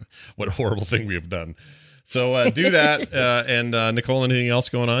here. What horrible thing we have done. So do that. And Nicole, anything else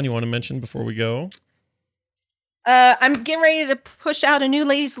going on you want to mention before we go? I'm getting ready to push out a new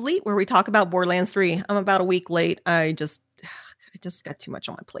Ladies Elite where we talk about Borderlands 3. I'm about a week late. I just got too much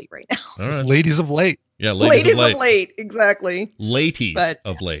on my plate right now. All right. Ladies of late. Yeah, ladies of late. Exactly. Ladies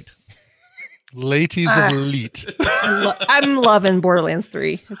of late. Ladies of elite. I'm loving Borderlands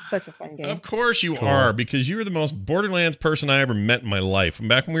 3. It's such a fun game. Of course you are, because you're the most Borderlands person I ever met in my life.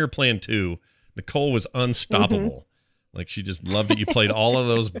 Back when we were playing 2, Nicole was unstoppable. Like, she just loved it. You played all of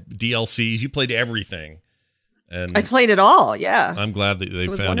those DLCs. You played everything. And I played it all. Yeah. I'm glad that they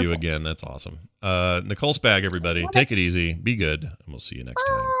found you again. That's awesome. Nicole Spag, everybody. Take it easy. Be good. And we'll see you next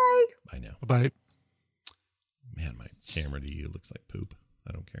time. Bye now. Bye. Man, my camera to you looks like poop.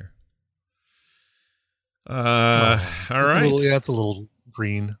 I don't care. All right. It's a little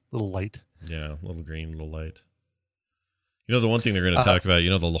green, a little light. Yeah, a little green, a little light. You know, the one thing they're going to talk about,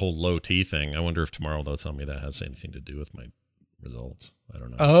 the whole low T thing. I wonder if tomorrow they'll tell me that has anything to do with my results. I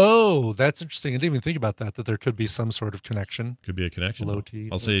don't know. Oh, that's interesting. I didn't even think about that there could be some sort of connection. Could be a connection. Low T.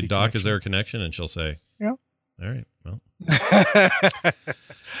 I'll say, Doc, is there a connection? And she'll say, yeah. All right. Well.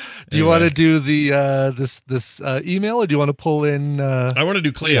 Do you want to do the this email, or do you want to pull in? I want to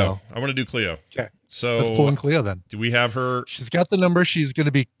do Cleo. I want to do Cleo. Okay. So let's pull in Cleo then. Do we have her? She's got the number. She's going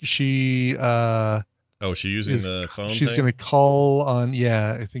to be she's using the phone. She's going to call on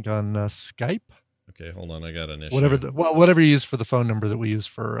I think on Skype. Okay, hold on. I got an issue. Whatever you use for the phone number that we use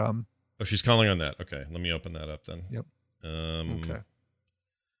for. Oh, she's calling on that. Okay, let me open that up then. Yep. Okay.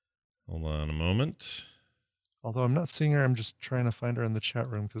 Hold on a moment. Although I'm not seeing her, I'm just trying to find her in the chat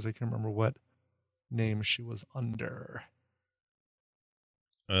room because I can't remember what name she was under.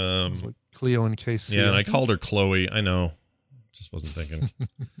 It was like Cleo and KC. Yeah, and I called her Chloe. I know. Just wasn't thinking.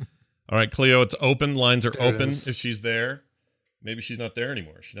 All right, Cleo, it's open. Lines are open if she's there. Maybe she's not there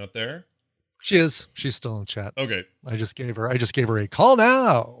anymore. Is she not there? She is. She's still in chat. Okay. I just gave her a call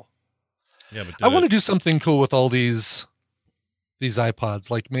now. Yeah, but I want to do something cool with all these iPods,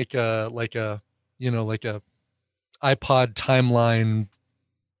 like make a iPod timeline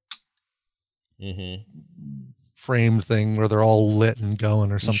framed thing where they're all lit and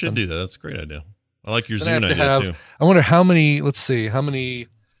going or something. You should do that. That's a great idea. I like your Zune idea too. I wonder how many. Let's see how many.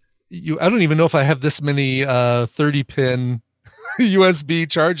 I don't even know if I have this many 30-pin USB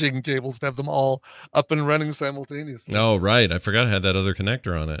charging cables to have them all up and running simultaneously. Oh, right. I forgot I had that other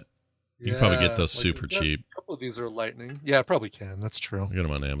connector on it. You can probably get those super cheap. A couple of these are Lightning. Yeah, I probably can. That's true. Get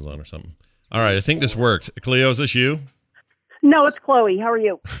them on Amazon or something. All right. I think this worked. Cleo, is this you? No, it's Chloe. How are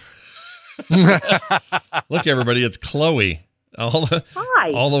you? Look, everybody, it's Chloe.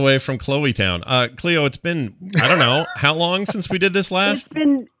 Hi. All the way from Chloe Town. Cleo, it's been, I don't know, how long since we did this last?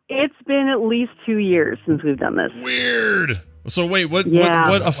 It's been at least 2 years since we've done this. Weird. So wait, what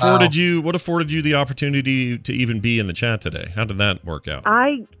afforded you the opportunity to even be in the chat today? How did that work out?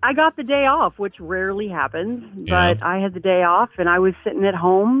 I got the day off, which rarely happens, but I had the day off and I was sitting at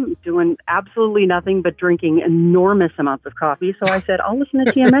home doing absolutely nothing but drinking enormous amounts of coffee. So I said, I'll listen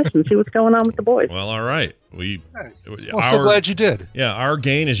to TMS and see what's going on with the boys. Well, all right. So glad you did. Yeah, our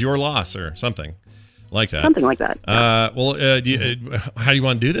gain is your loss or something like that. Something like that. How do you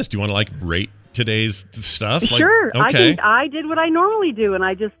want to do this? Do you want to rate today's stuff? Sure. Okay. I did what I normally do, and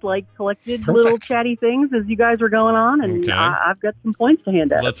I just collected little chatty things as you guys were going on, and I've got some points to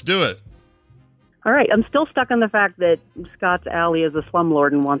hand out. Let's do it. All right. I'm still stuck on the fact that Scott's alley is a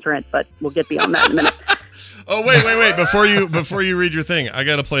slumlord and wants rent, but we'll get beyond that in a minute. Oh, wait. Before you read your thing, I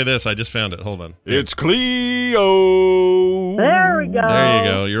got to play this. I just found it. Hold on. It's Cleo. There we go. There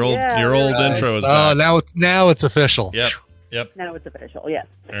you go. Your old intro is back. Now it's official. Yep. Now it's official, yes.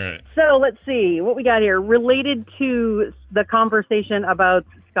 All right. So let's see what we got here. Related to the conversation about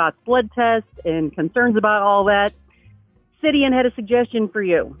Scott's blood test and concerns about all that, Sidian had a suggestion for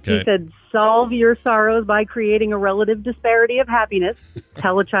you. Okay. He said, solve your sorrows by creating a relative disparity of happiness.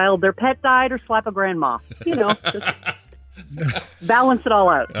 Tell a child their pet died or slap a grandma. Just balance it all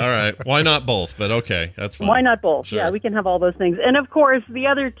out. All right. Why not both? But okay, that's fine. Why not both? Sure. Yeah, we can have all those things. And of course, the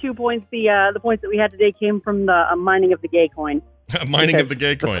other 2 points, the points that we had today came from the mining of the GayCoin. Mining of the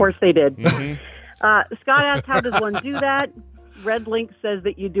GayCoin. Of course they did. Mm-hmm. Scott asked, how does one do that? Red Link says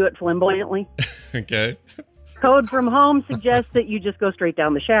that you do it flamboyantly. Okay. Code from home suggests that you just go straight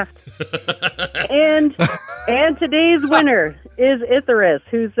down the shaft. and today's winner is Itherus,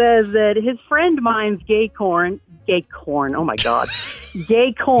 who says that his friend mines GayCoin, oh my God,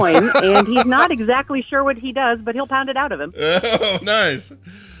 GayCoin, and he's not exactly sure what he does, but he'll pound it out of him. Oh, nice.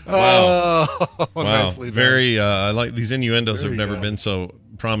 Wow. Wow. Nicely done. Very, I like these innuendos have never been so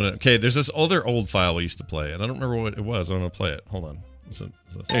prominent. Okay, there's this other old file we used to play, and I don't remember what it was. I'm going to play it. Hold on. Listen.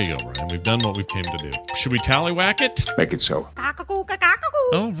 There you go, Ryan. We've done what we've came to do. Should we tallywhack it? Make it so.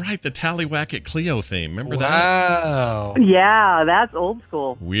 Oh, right. The Tallywhack-It Cleo theme. Remember that? Wow. Yeah, that's old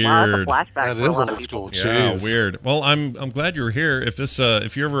school. Weird. Wow, that's a flashback. That for a is lot of old school. people. Yeah, Jeez. weird. Well, I'm glad you were here.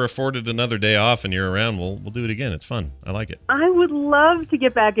 If you're ever afforded another day off and you're around, we'll do it again. It's fun. I like it. I would love to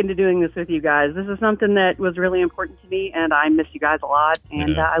get back into doing this with you guys. This is something that was really important to me, and I miss you guys a lot,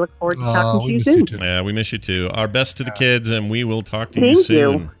 and I look forward to talking to you soon. Yeah, we miss you too. Our best to the kids, and we will talk to you soon.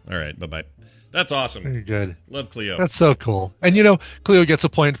 All right, bye-bye. That's awesome. Very good. Love Cleo. That's so cool. And Cleo gets a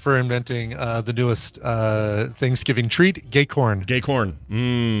point for inventing the newest Thanksgiving treat, GayCoin. GayCoin.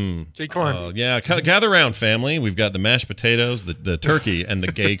 GayCoin. Yeah, gather around, family. We've got the mashed potatoes, the turkey, and the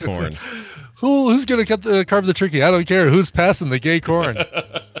GayCoin. Who's going to carve the turkey? I don't care. Who's passing the GayCoin?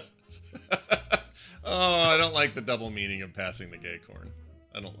 Oh, I don't like the double meaning of passing the GayCoin.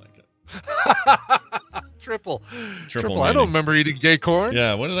 I don't like it. Triple. Meaning. I don't remember eating GayCoin.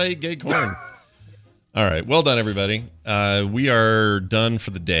 Yeah, when did I eat GayCoin? All right, well done, everybody. We are done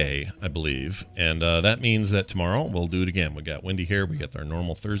for the day, I believe, and that means that tomorrow we'll do it again. We got Wendy here. We got our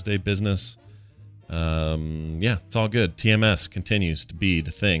normal Thursday business. Yeah, it's all good. TMS continues to be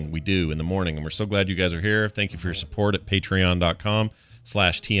the thing we do in the morning, and we're so glad you guys are here. Thank you for your support at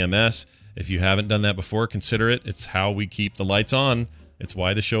patreon.com/TMS. If you haven't done that before, consider it. It's how we keep the lights on. It's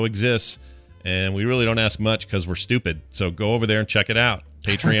why the show exists. And we really don't ask much because we're stupid. So go over there and check it out.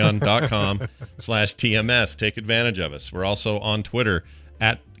 Patreon.com/TMS. Take advantage of us. We're also on Twitter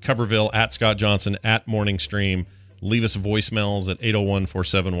at Coverville, at Scott Johnson, at Morning Stream. Leave us voicemails at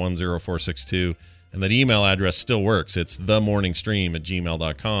 801-471-0462. And that email address still works. It's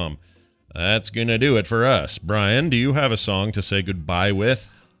themorningstream@gmail.com. That's going to do it for us. Brian, do you have a song to say goodbye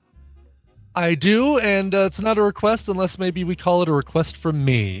with? I do, and it's not a request unless maybe we call it a request from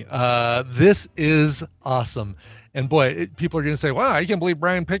me. This is awesome. And boy, people are going to say, wow, I can't believe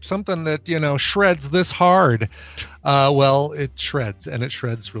Brian picked something that, shreds this hard. Well, it shreds, and it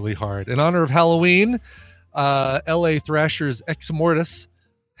shreds really hard. In honor of Halloween, LA Thrashers Ex Mortis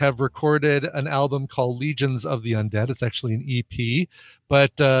have recorded an album called Legions of the Undead. It's actually an EP.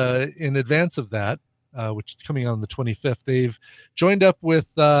 But in advance of that, which is coming out on the 25th, they've joined up with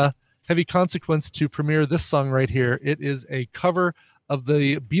Heavy Consequence to premiere this song right here. It is a cover of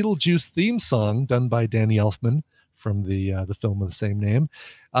the Beetlejuice theme song done by Danny Elfman from the film of the same name.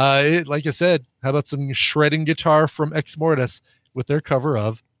 Like I said, how about some shredding guitar from Ex Mortis with their cover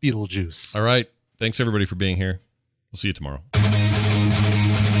of Beetlejuice? All right. Thanks, everybody, for being here. We'll see you tomorrow.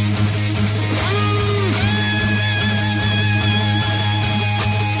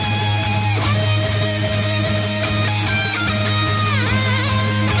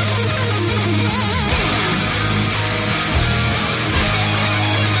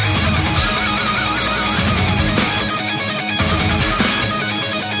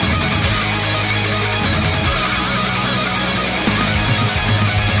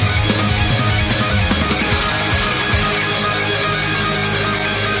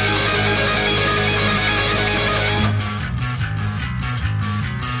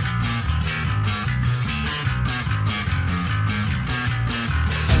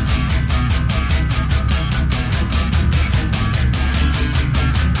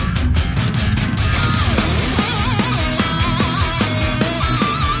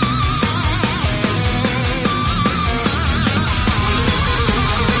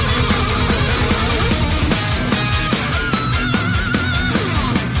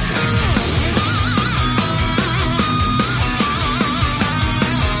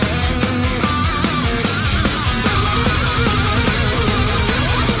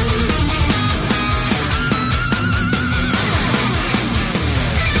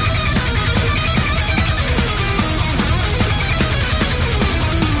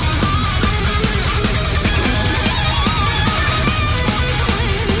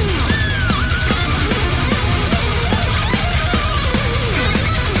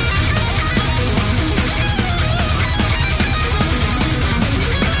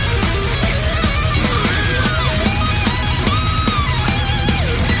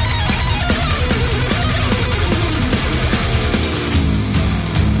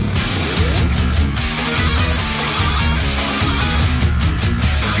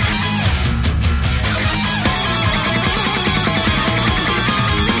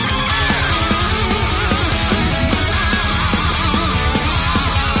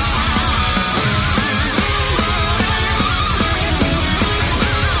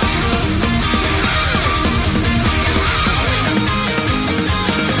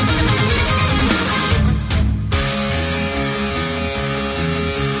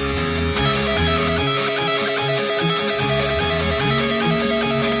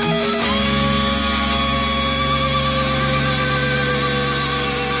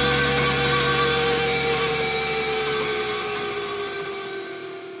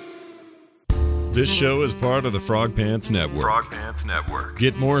 This show is part of the Frog Pants Network. Frog Pants Network.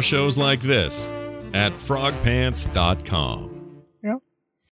 Get more shows like this at frogpants.com.